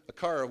buying a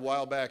car a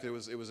while back. It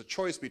was a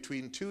choice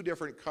between two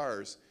different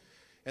cars.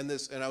 And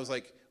I was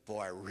like, boy,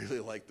 I really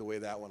like the way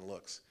that one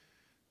looks.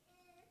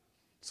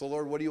 So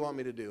Lord, what do you want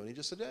me to do? And he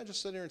just said, yeah,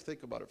 just sit here and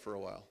think about it for a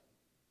while.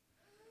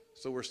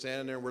 So we're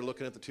standing there and we're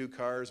looking at the two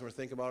cars and we're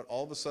thinking about it.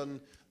 All of a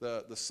sudden,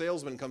 the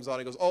salesman comes out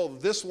and he goes, oh,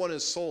 this one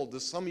is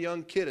sold. Some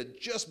young kid had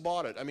just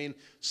bought it. I mean,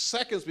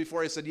 seconds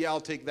before I said, yeah,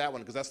 I'll take that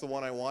one because that's the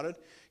one I wanted.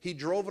 He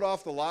drove it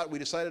off the lot. We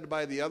decided to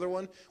buy the other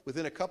one.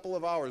 Within a couple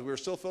of hours, we were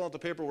still filling out the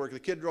paperwork. The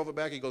kid drove it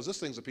back. He goes, this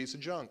thing's a piece of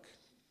junk.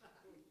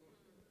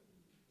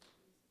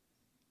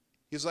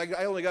 He's like,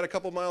 I only got a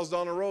couple miles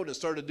down the road and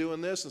started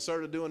doing this and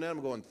started doing that.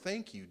 I'm going,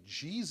 thank you,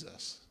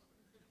 Jesus,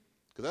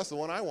 because that's the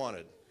one I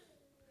wanted.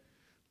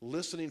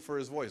 Listening for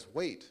his voice.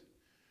 Wait.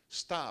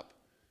 Stop.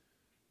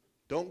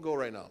 Don't go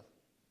right now.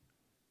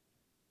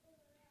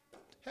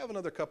 Have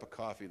another cup of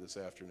coffee this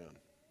afternoon.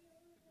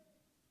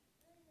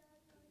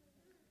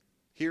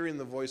 Hearing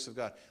the voice of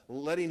God,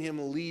 letting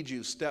him lead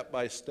you step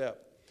by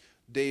step,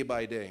 day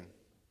by day.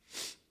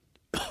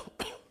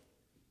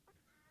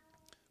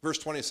 Verse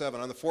 27,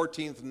 on the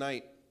 14th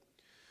night,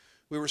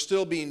 we were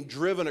still being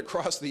driven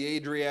across the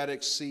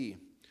Adriatic Sea,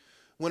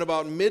 when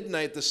about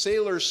midnight the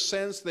sailors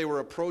sensed they were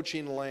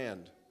approaching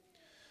land.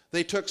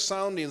 They took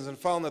soundings and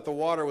found that the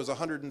water was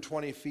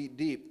 120 feet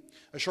deep.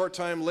 A short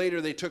time later,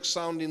 they took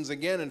soundings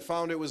again and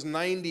found it was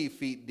 90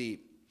 feet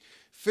deep.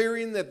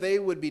 Fearing that they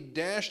would be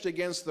dashed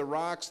against the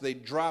rocks, they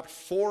dropped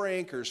 4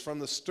 anchors from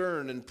the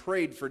stern and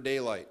prayed for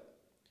daylight.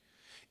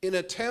 In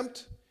an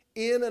attempt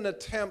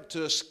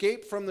to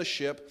escape from the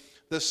ship,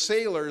 the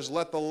sailors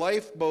let the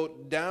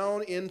lifeboat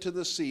down into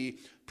the sea,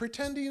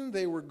 pretending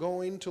they were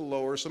going to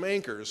lower some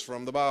anchors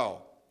from the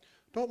bow.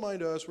 Don't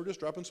mind us, we're just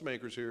dropping some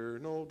anchors here.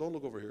 No, don't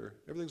look over here.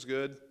 Everything's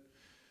good.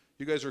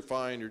 You guys are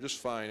fine, you're just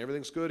fine.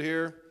 Everything's good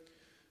here.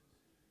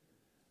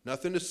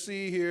 Nothing to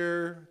see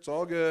here, it's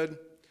all good.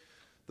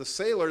 The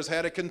sailors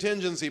had a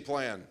contingency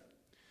plan.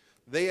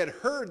 They had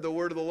heard the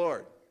word of the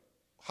Lord.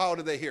 How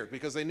did they hear?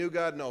 Because they knew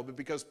God? No, but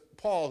because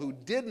Paul, who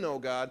did know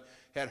God,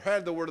 had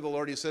heard the word of the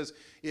Lord. He says,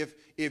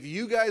 if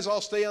you guys all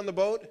stay on the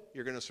boat,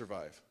 you're going to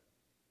survive.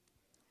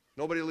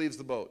 Nobody leaves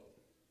the boat.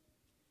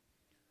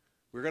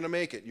 We're going to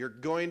make it. You're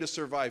going to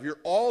survive.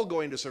 You're all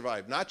going to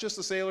survive. Not just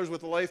the sailors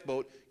with the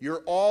lifeboat.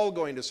 You're all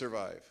going to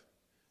survive.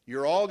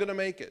 You're all going to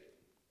make it.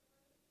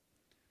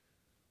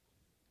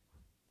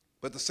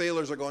 But the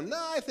sailors are going,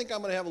 no, I think I'm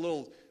going to have a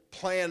little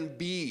plan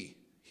B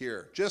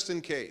here, just in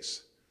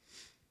case.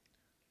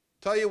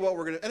 Tell you what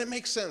we're going to, and it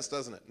makes sense,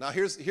 doesn't it? Now,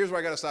 here's where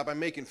I got to stop. I'm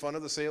making fun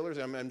of the sailors.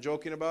 I'm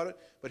joking about it.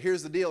 But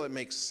here's the deal. It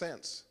makes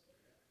sense.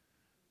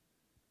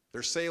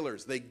 They're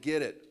sailors. They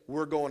get it.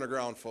 We're going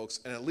aground, folks.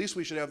 And at least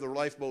we should have the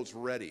lifeboats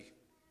ready.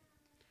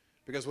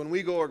 Because when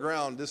we go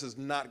aground, this is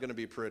not going to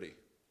be pretty.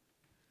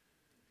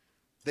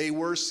 They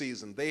were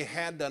seasoned. They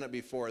had done it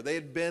before. They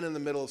had been in the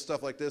middle of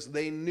stuff like this.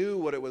 They knew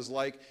what it was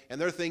like. And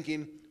they're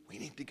thinking, we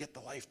need to get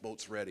the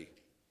lifeboats ready.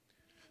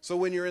 So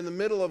when you're in the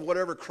middle of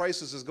whatever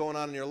crisis is going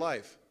on in your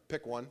life,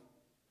 pick one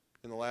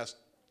in the last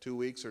 2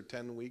 weeks or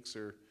 10 weeks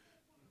or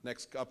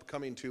next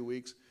upcoming 2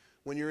 weeks.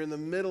 When you're in the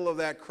middle of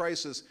that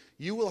crisis,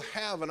 you will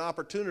have an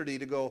opportunity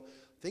to go,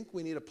 I think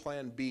we need a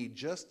plan B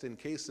just in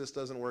case this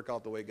doesn't work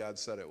out the way God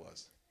said it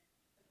was.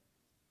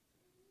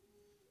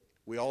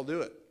 We all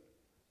do it.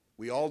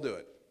 We all do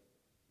it.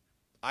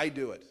 I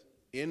do it.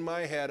 In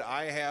my head,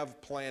 I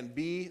have plan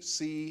B,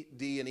 C,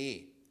 D, and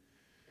E.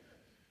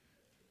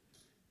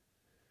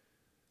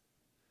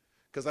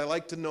 Because I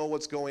like to know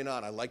what's going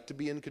on. I like to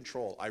be in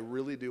control. I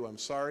really do. I'm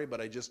sorry,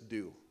 but I just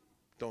do.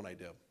 Don't I,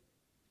 Deb?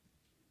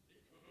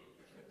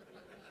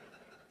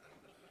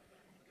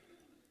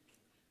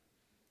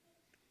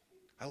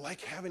 I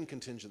like having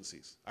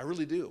contingencies. I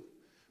really do.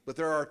 But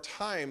there are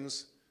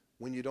times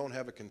when you don't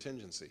have a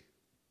contingency.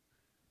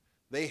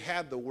 They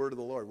had the word of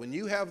the Lord. When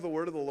you have the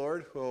word of the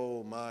Lord,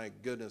 oh my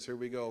goodness, here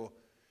we go.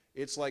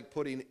 It's like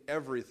putting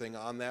everything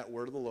on that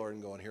word of the Lord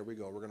and going, here we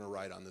go, we're going to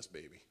ride on this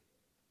baby.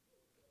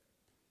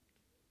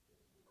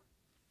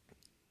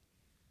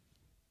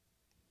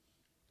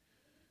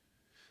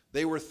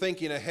 They were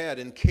thinking ahead.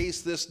 In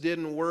case this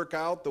didn't work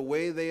out the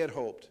way they had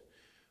hoped,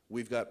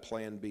 we've got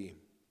plan B.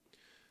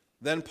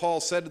 Then Paul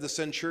said to the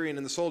centurion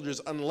and the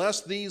soldiers, unless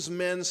these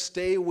men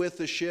stay with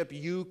the ship,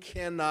 you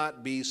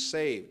cannot be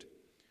saved.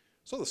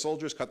 So the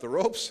soldiers cut the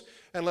ropes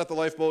and let the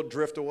lifeboat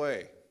drift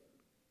away.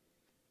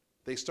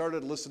 They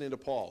started listening to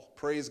Paul.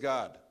 Praise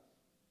God.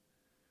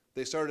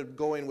 They started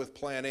going with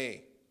plan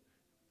A.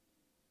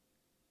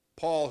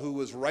 Paul, who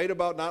was right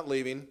about not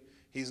leaving,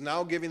 he's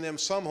now giving them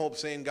some hope,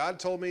 saying, God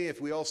told me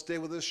if we all stay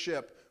with this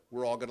ship,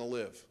 we're all going to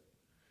live.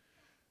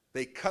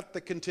 They cut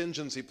the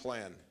contingency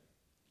plan.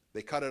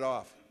 They cut it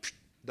off.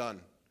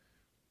 Done.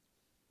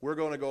 We're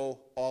going to go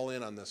all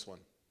in on this one.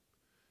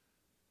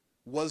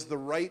 Was the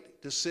right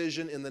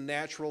decision in the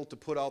natural to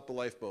put out the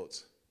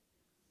lifeboats?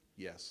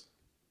 Yes.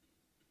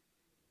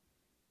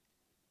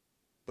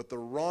 But the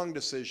wrong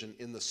decision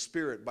in the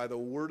spirit, by the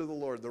word of the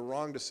Lord, the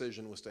wrong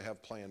decision was to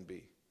have plan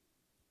B.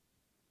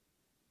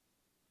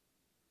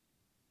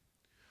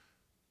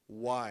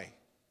 Why?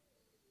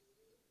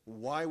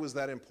 Why was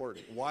that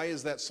important? Why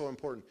is that so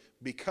important?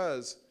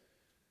 Because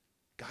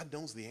God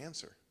knows the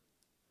answer.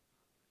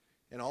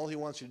 And all he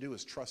wants you to do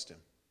is trust him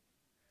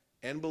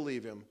and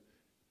believe him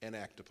and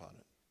act upon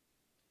it.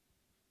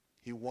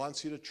 He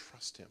wants you to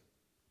trust him.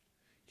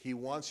 He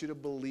wants you to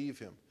believe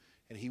him.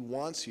 And he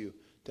wants you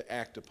to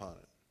act upon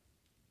it.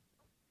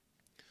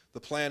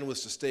 The plan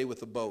was to stay with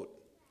the boat.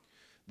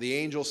 The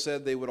angel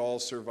said they would all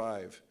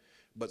survive,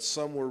 but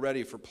some were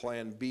ready for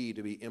plan B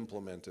to be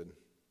implemented.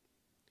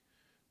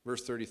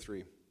 Verse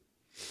 33.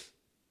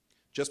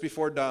 Just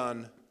before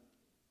dawn,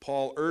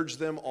 Paul urged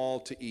them all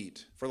to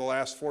eat. For the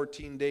last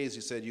 14 days,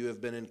 he said, you have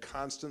been in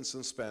constant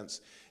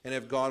suspense and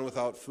have gone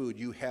without food.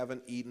 You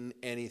haven't eaten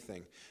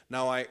anything.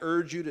 Now I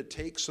urge you to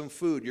take some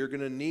food. You're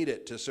going to need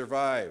it to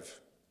survive.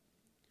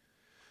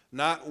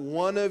 Not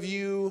one of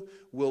you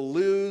will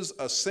lose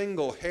a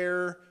single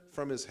hair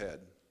from his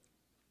head."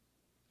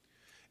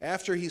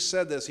 After he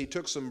said this, he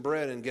took some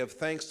bread and gave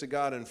thanks to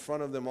God in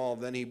front of them all.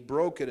 Then he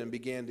broke it and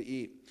began to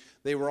eat.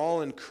 They were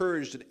all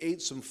encouraged and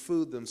ate some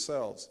food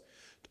themselves.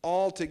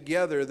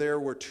 Altogether, there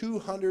were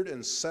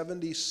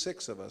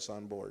 276 of us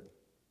on board.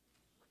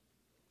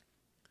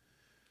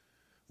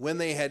 When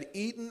they had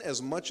eaten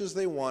as much as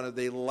they wanted,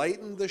 they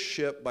lightened the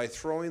ship by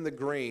throwing the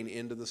grain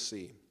into the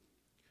sea.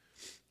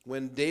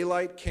 When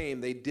daylight came,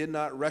 they did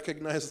not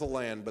recognize the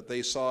land, but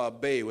they saw a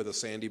bay with a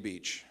sandy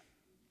beach,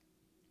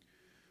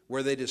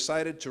 where they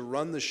decided to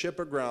run the ship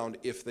aground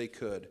if they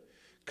could.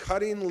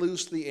 Cutting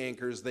loose the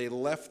anchors, they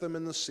left them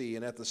in the sea,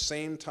 and at the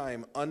same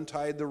time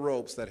untied the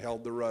ropes that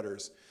held the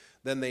rudders.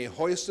 Then they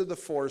hoisted the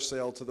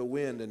foresail to the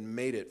wind and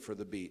made it for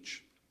the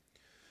beach.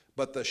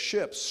 But the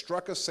ship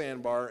struck a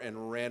sandbar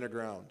and ran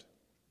aground.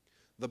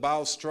 The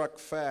bow struck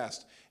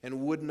fast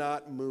and would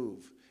not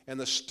move, and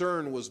the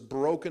stern was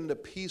broken to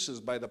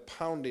pieces by the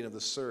pounding of the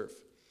surf.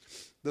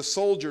 The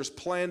soldiers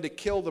planned to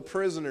kill the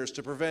prisoners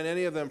to prevent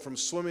any of them from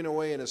swimming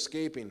away and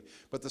escaping,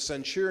 but the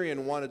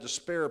centurion wanted to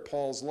spare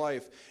Paul's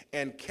life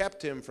and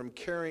kept them from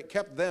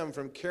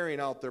carrying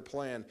out their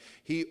plan.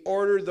 He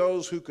ordered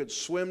those who could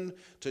swim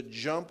to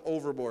jump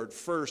overboard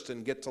first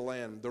and get to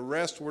land. The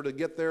rest were to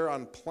get there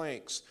on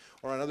planks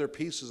or on other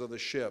pieces of the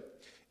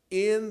ship.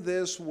 In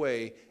this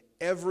way,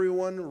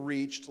 everyone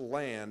reached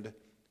land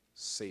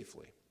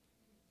safely.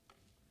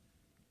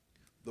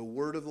 The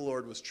word of the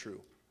Lord was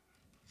true.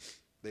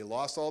 They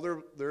lost all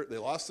they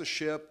lost the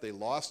ship, they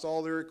lost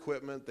all their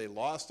equipment, they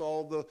lost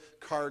all the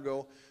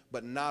cargo,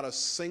 but not a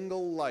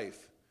single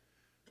life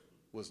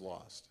was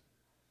lost.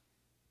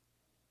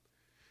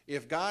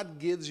 If God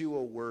gives you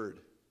a word,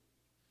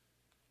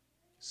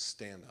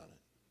 stand on it.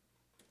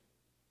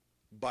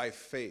 By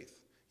faith.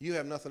 You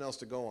have nothing else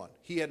to go on.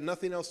 He had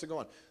nothing else to go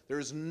on.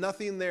 There's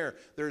nothing there.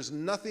 There's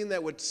nothing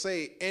that would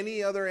say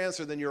any other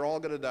answer than you're all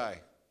going to die.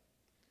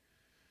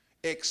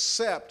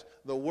 Except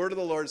the word of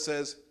the Lord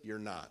says, you're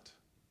not.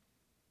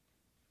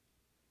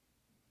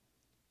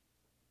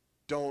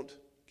 Don't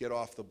get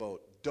off the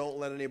boat. Don't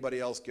let anybody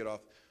else get off.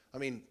 I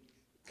mean,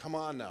 come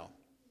on now.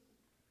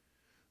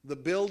 The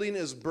building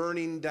is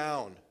burning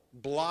down.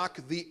 Block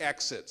the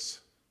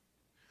exits.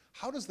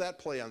 How does that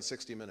play on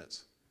 60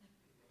 Minutes?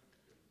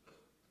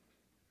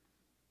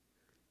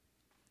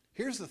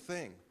 Here's the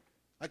thing,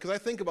 because I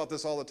think about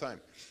this all the time.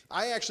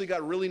 I actually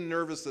got really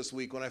nervous this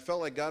week when I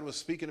felt like God was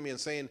speaking to me and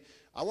saying,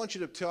 I want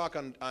you to talk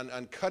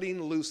on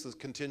cutting loose the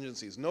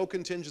contingencies. No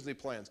contingency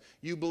plans.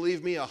 You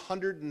believe me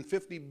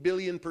 150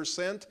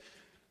 billion%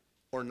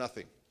 or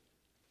nothing.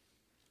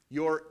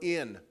 You're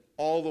in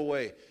all the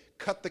way.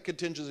 Cut the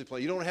contingency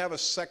plan. You don't have a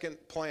second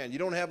plan. You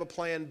don't have a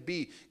plan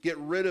B. Get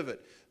rid of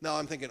it. Now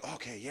I'm thinking,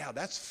 okay, yeah,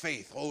 that's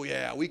faith. Oh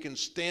yeah, we can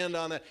stand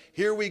on that.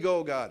 Here we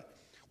go, God.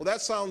 Well,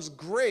 that sounds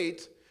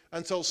great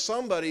until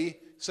somebody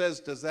says,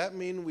 does that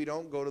mean we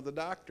don't go to the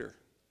doctor?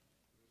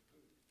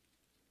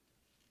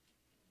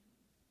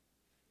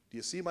 Do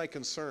you see my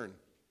concern?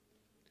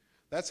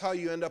 That's how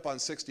you end up on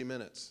 60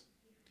 Minutes.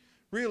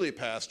 Really,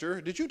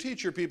 Pastor, did you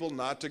teach your people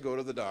not to go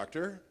to the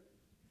doctor?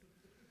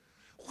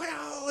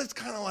 Well, it's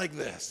kind of like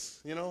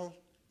this, you know.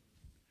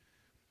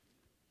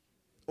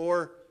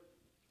 Or,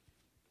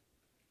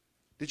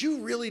 did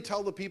you really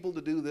tell the people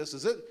to do this?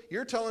 Is it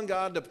you're telling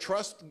God to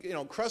trust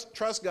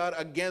God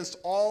against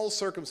all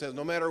circumstances,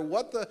 no matter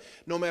what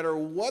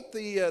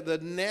the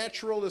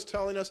natural is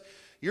telling us,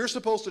 you're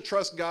supposed to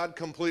trust God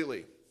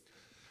completely.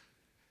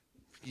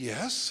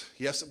 Yes.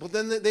 Well,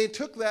 then they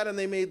took that and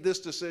they made this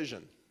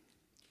decision.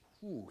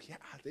 Ooh, yeah,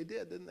 they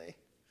did, didn't they?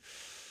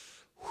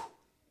 Whew.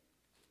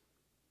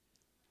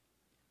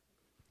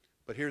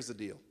 But here's the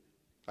deal.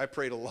 I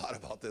prayed a lot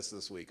about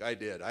this week. I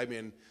did. I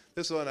mean,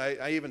 this one,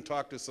 I even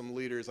talked to some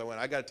leaders.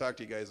 I got to talk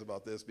to you guys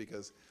about this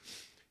because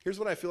here's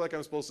what I feel like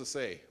I'm supposed to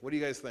say. What do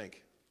you guys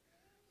think?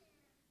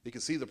 You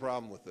can see the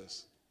problem with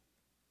this.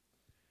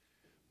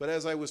 But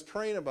as I was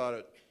praying about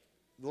it,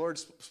 the Lord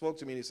spoke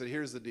to me and he said,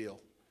 here's the deal.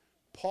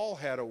 Paul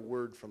had a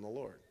word from the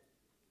Lord.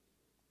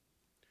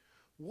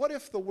 What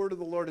if the word of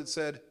the Lord had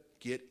said,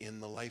 get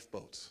in the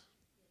lifeboats?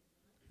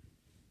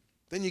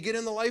 Then you get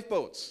in the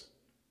lifeboats.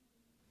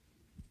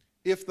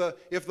 If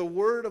the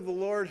word of the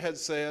Lord had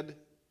said,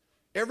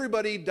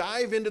 everybody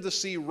dive into the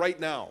sea right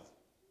now,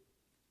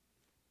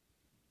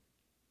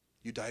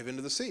 you dive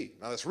into the sea.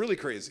 Now that's really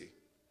crazy.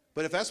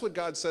 But if that's what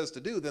God says to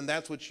do, then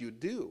that's what you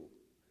do.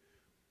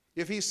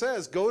 If he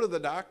says, go to the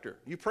doctor,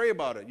 you pray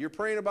about it. You're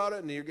praying about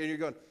it and you're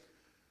going,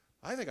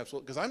 I think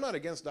absolutely, because I'm not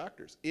against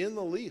doctors in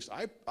the least.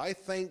 I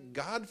thank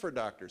God for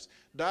doctors.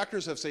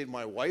 Doctors have saved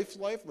my wife's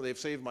life. They've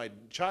saved my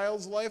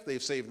child's life.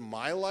 They've saved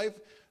my life.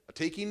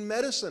 Taking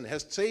medicine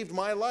has saved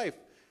my life.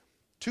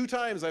 2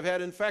 times I've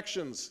had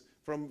infections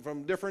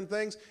from different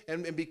things.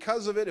 And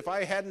because of it, if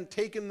I hadn't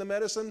taken the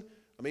medicine,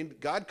 I mean,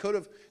 God could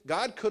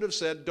have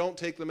said, don't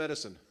take the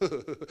medicine.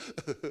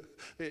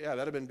 Yeah, that'd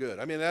have been good.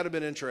 I mean, that'd have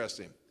been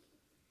interesting.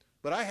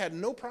 But I had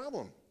no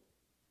problem.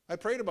 I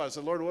prayed about it. I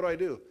said, Lord, what do I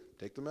do?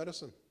 Take the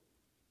medicine.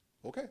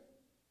 Okay.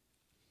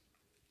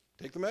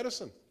 take the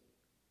medicine.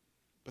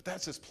 But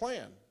that's his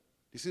plan.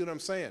 You see what I'm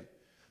saying?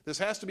 This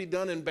has to be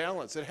done in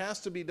balance. It has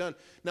to be done.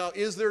 Now,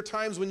 is there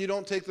times when you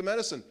don't take the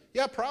medicine?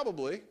 Yeah,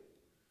 probably.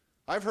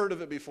 I've heard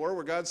of it before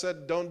where God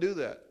said, don't do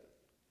that.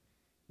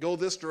 Go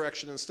this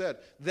direction instead.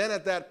 Then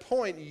at that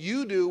point,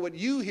 you do what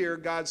you hear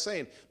God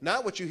saying,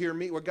 not what you hear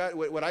me,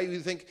 what I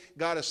think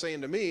God is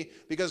saying to me,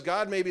 because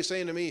God may be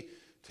saying to me,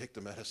 take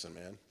the medicine,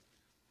 man.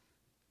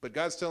 But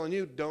God's telling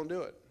you, don't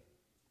do it.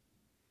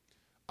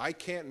 I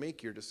can't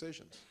make your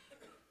decisions.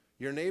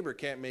 Your neighbor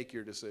can't make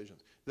your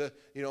decisions.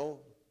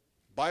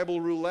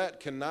 Bible roulette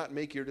cannot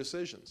make your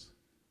decisions.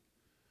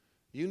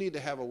 You need to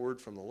have a word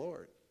from the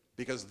Lord,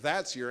 because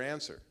that's your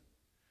answer.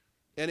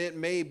 And it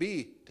may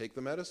be, take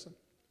the medicine.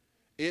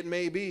 It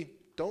may be,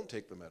 don't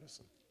take the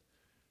medicine.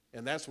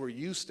 And that's where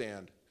you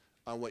stand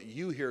on what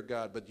you hear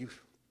God, but you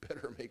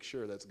better make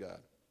sure that's God.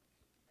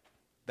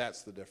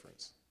 That's the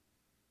difference.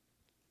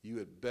 You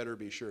had better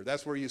be sure.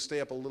 That's where you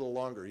stay up a little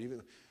longer.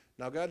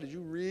 Now, God, did you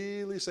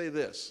really say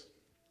this?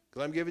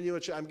 Because I'm giving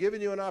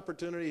you an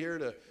opportunity here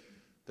to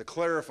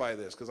clarify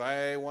this, because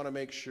I want to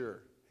make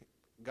sure.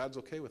 God's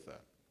okay with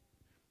that.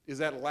 Is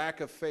that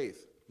lack of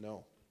faith?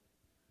 No.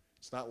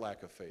 It's not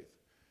lack of faith.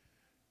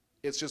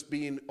 It's just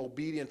being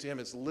obedient to him.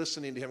 It's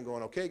listening to him,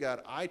 going, okay,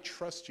 God, I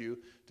trust you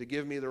to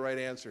give me the right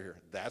answer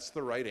here. That's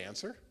the right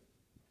answer?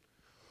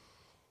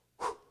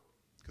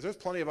 Because there's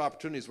plenty of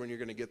opportunities when you're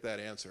going to get that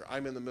answer.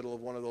 I'm in the middle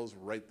of one of those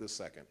right this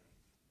second.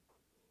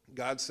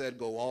 God said,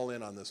 go all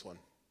in on this one.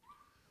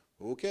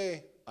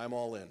 Okay, I'm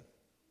all in.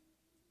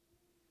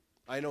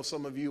 I know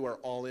some of you are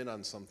all in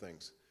on some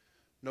things.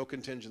 No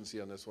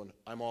contingency on this one.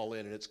 I'm all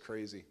in, and it's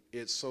crazy.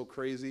 It's so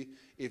crazy.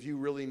 If you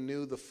really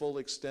knew the full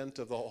extent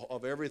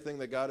of everything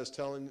that God is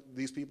telling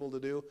these people to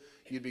do,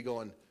 you'd be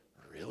going,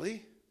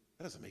 really?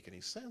 That doesn't make any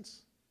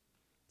sense.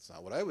 It's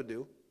not what I would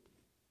do.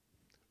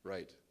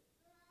 Right.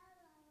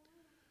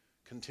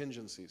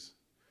 Contingencies.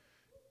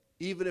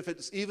 Even if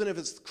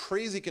it's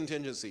crazy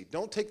contingency,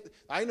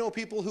 I know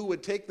people who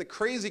would take the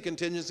crazy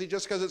contingency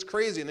just because it's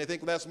crazy, and they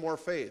think that's more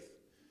faith.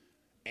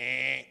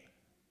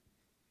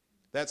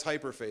 That's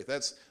hyper faith.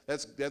 That's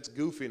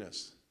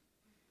goofiness.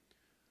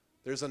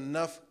 There's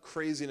enough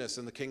craziness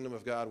in the kingdom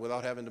of God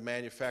without having to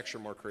manufacture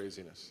more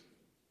craziness.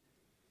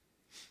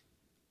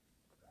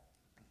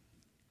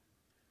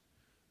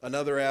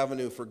 Another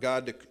avenue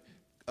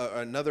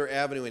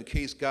in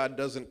case God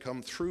doesn't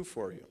come through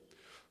for you.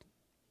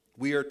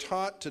 We are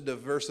taught to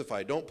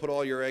diversify. Don't put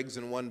all your eggs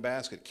in one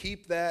basket.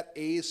 Keep that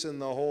ace in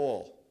the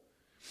hole.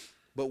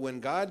 But when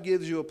God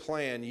gives you a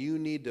plan, you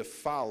need to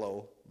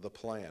follow the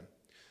plan.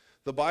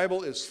 The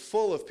Bible is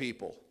full of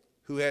people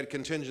who had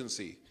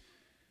contingency.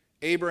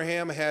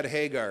 Abraham had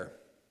Hagar.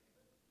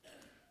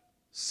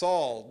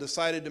 Saul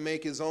decided to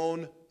make his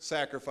own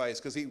sacrifice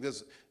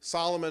because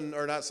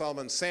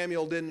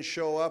Samuel didn't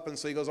show up, and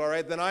so he goes, all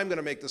right, then I'm going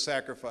to make the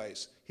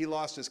sacrifice. He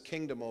lost his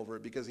kingdom over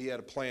it because he had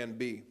a plan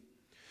B.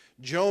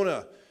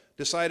 Jonah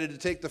decided to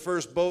take the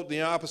first boat in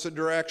the opposite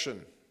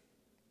direction.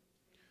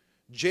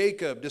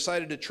 Jacob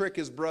decided to trick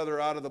his brother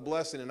out of the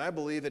blessing, and I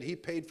believe that he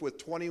paid with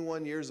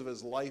 21 years of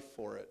his life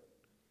for it.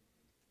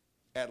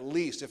 At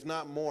least, if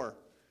not more.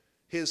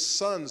 His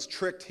sons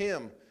tricked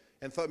him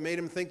and made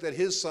him think that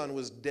his son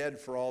was dead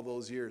for all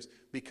those years.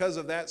 Because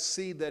of that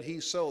seed that he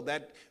sowed,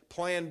 that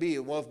plan B.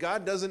 Well, if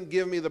God doesn't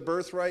give me the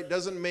birthright,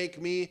 doesn't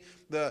make me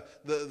the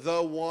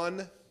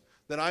one,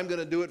 then I'm going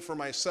to do it for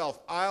myself.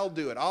 I'll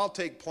do it. I'll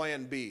take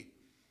plan B.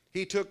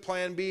 He took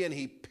plan B and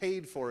he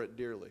paid for it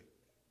dearly.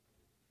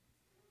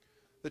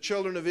 The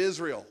children of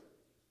Israel,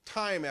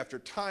 time after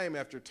time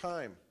after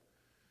time,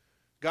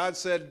 God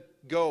said,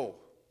 go.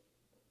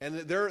 And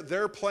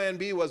their plan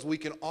B was, we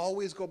can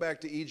always go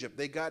back to Egypt.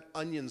 They got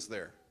onions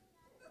there.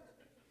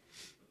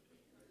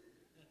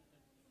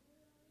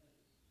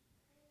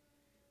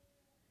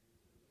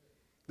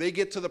 They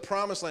get to the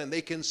promised land.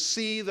 They can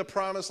see the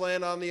promised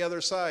land on the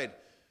other side.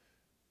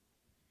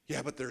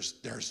 Yeah, but there's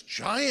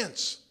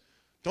giants.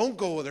 Don't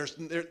go.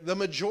 The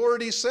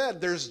majority said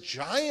there's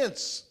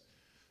giants.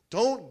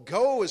 Don't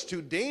go. It's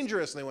too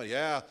dangerous. And they went,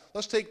 yeah,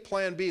 let's take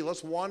plan B.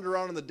 Let's wander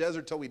around in the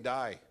desert till we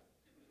die.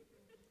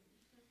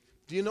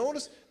 Do you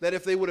notice that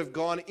if they would have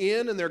gone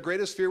in and their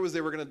greatest fear was they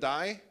were going to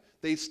die,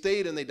 they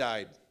stayed and they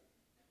died?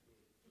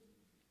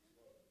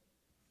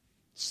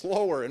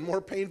 Slower and more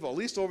painful. At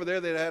least over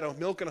there they'd had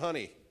milk and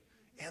honey.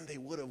 And they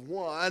would have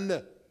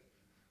won,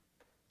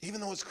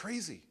 even though it's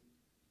crazy.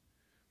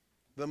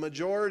 The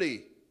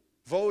majority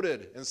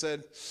voted and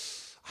said,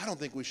 I don't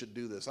think we should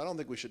do this. I don't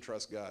think we should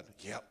trust God.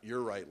 Yep,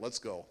 you're right. Let's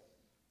go.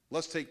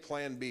 Let's take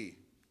plan B.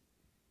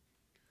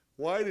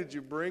 Why did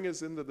you bring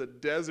us into the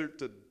desert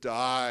to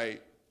die?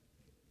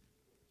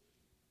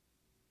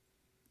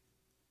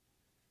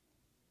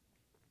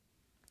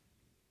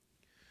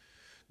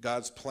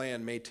 God's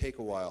plan may take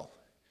a while,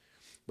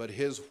 but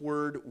his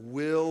word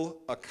will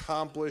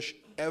accomplish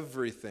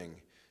everything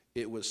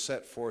it was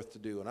set forth to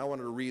do. And I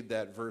wanted to read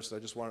that verse.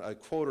 I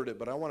quoted it,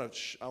 but I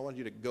want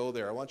you to go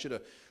there. I want you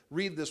to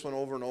read this one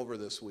over and over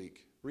this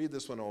week. Read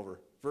this one over.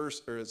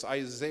 It's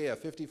Isaiah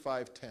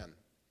 55:10.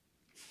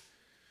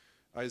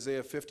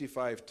 Isaiah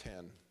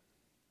 55:10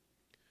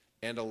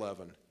 and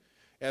 11.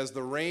 As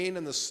the rain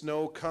and the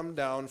snow come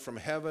down from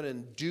heaven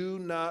and do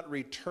not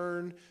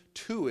return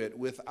to it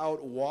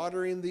without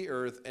watering the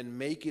earth and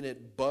making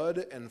it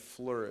bud and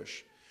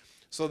flourish,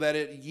 so that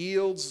it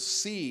yields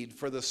seed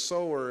for the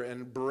sower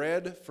and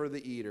bread for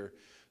the eater,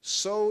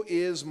 so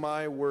is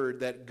my word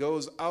that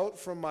goes out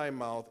from my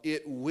mouth.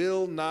 It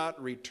will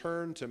not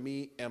return to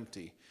me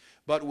empty,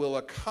 but will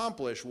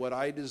accomplish what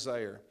I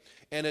desire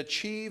and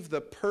achieve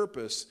the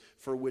purpose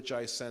for which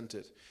I sent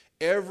it.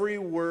 Every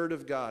word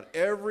of God,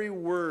 every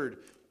word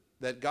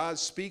that God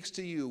speaks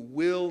to you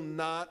will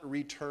not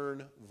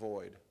return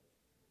void.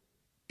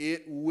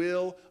 It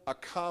will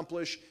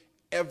accomplish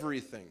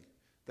everything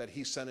that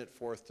he sent it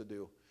forth to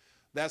do.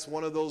 That's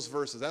one of those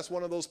verses. That's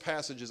one of those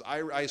passages.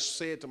 I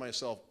say it to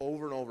myself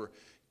over and over.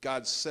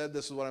 God said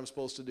this is what I'm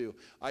supposed to do.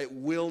 I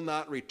will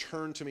not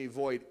return to me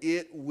void.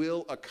 It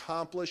will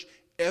accomplish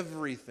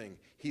everything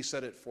he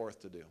set it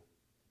forth to do.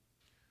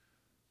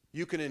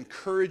 You can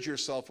encourage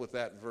yourself with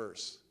that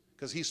verse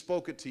because he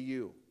spoke it to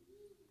you.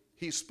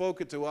 He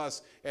spoke it to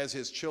us as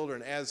his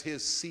children, as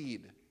his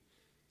seed.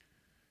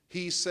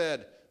 He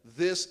said,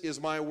 this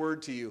is my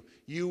word to you.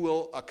 You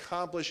will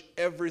accomplish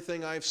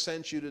everything I've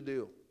sent you to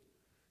do.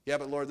 Yeah,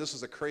 but Lord, this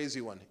is a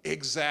crazy one.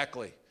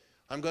 Exactly.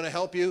 I'm going to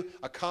help you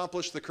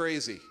accomplish the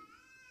crazy.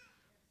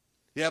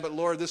 Yeah, but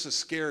Lord, this is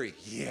scary.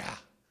 Yeah,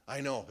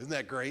 I know. Isn't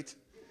that great?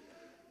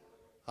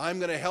 I'm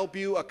going to help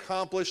you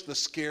accomplish the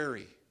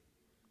scary.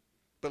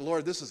 But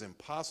Lord, this is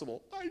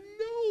impossible. I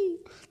know.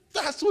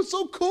 That's what's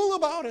so cool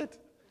about it.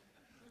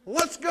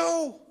 Let's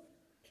go.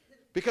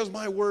 Because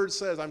my word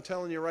says, I'm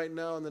telling you right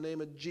now in the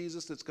name of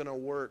Jesus, it's going to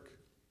work.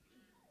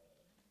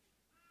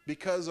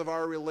 Because of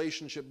our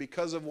relationship,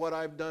 because of what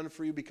I've done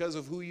for you, because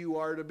of who you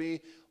are to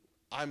me,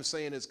 I'm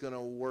saying it's going to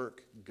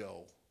work.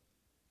 Go.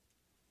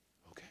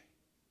 Okay.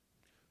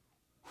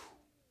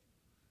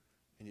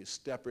 And you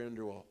step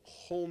into a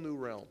whole new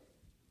realm.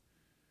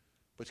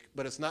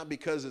 But it's not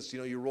because it's,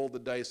 you rolled the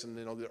dice and,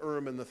 the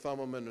Urim and the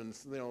Thummim and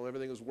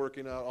everything was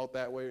working out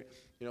that way.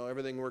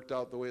 Everything worked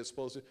out the way it's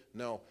supposed to.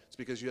 No, it's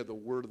because you have the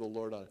word of the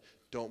Lord on it.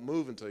 Don't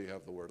move until you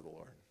have the word of the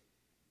Lord.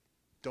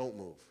 Don't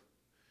move.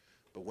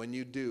 But when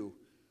you do,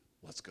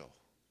 let's go.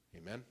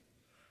 Amen?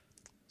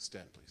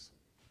 Stand, please.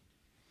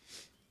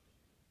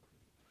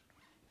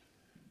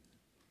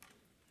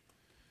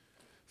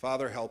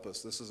 Father, help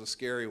us. This is a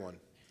scary one.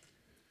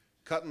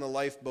 Cutting the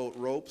lifeboat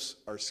ropes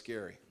are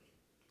scary.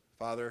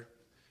 Father,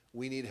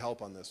 we need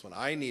help on this one.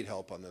 I need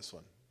help on this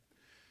one.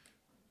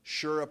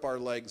 Shore up our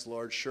legs,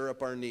 Lord. Shore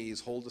up our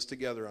knees. Hold us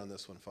together on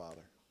this one,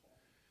 Father.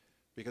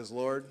 Because,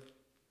 Lord,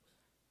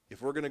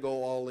 if we're going to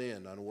go all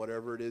in on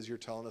whatever it is you're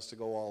telling us to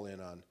go all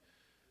in on,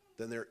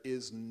 then there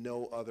is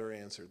no other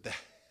answer.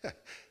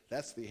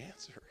 That's the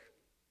answer.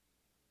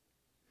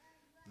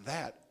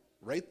 That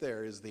right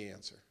there is the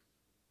answer.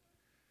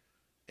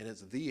 And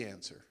it's the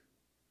answer.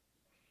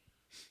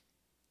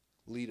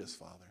 Lead us,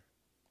 Father.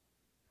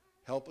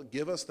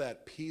 Give us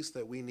that peace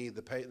that we need,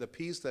 the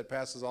peace that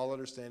passes all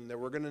understanding that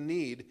we're going to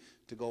need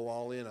to go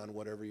all in on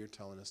whatever you're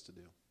telling us to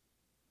do.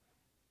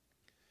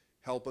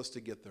 Help us to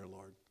get there,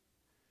 Lord.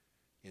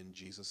 In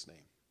Jesus'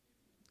 name,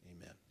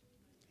 amen.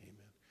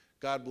 Amen.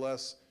 God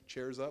bless.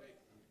 Chairs up.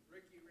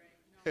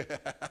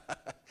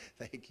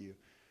 Thank you.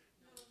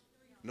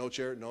 No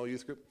chair, no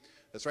youth group.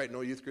 That's right,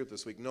 no youth group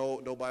this week.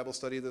 No Bible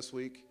study this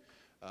week.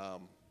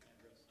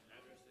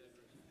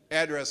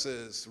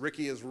 Addresses.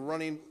 Ricky is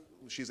running.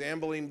 She's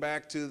ambling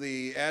back to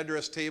the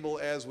address table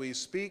as we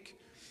speak.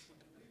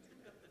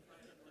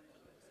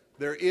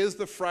 There is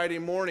the Friday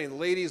morning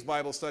ladies'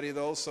 Bible study,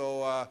 though,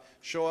 so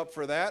show up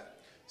for that.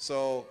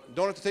 So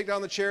don't have to take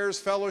down the chairs,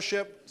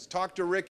 fellowship, talk to Ricky.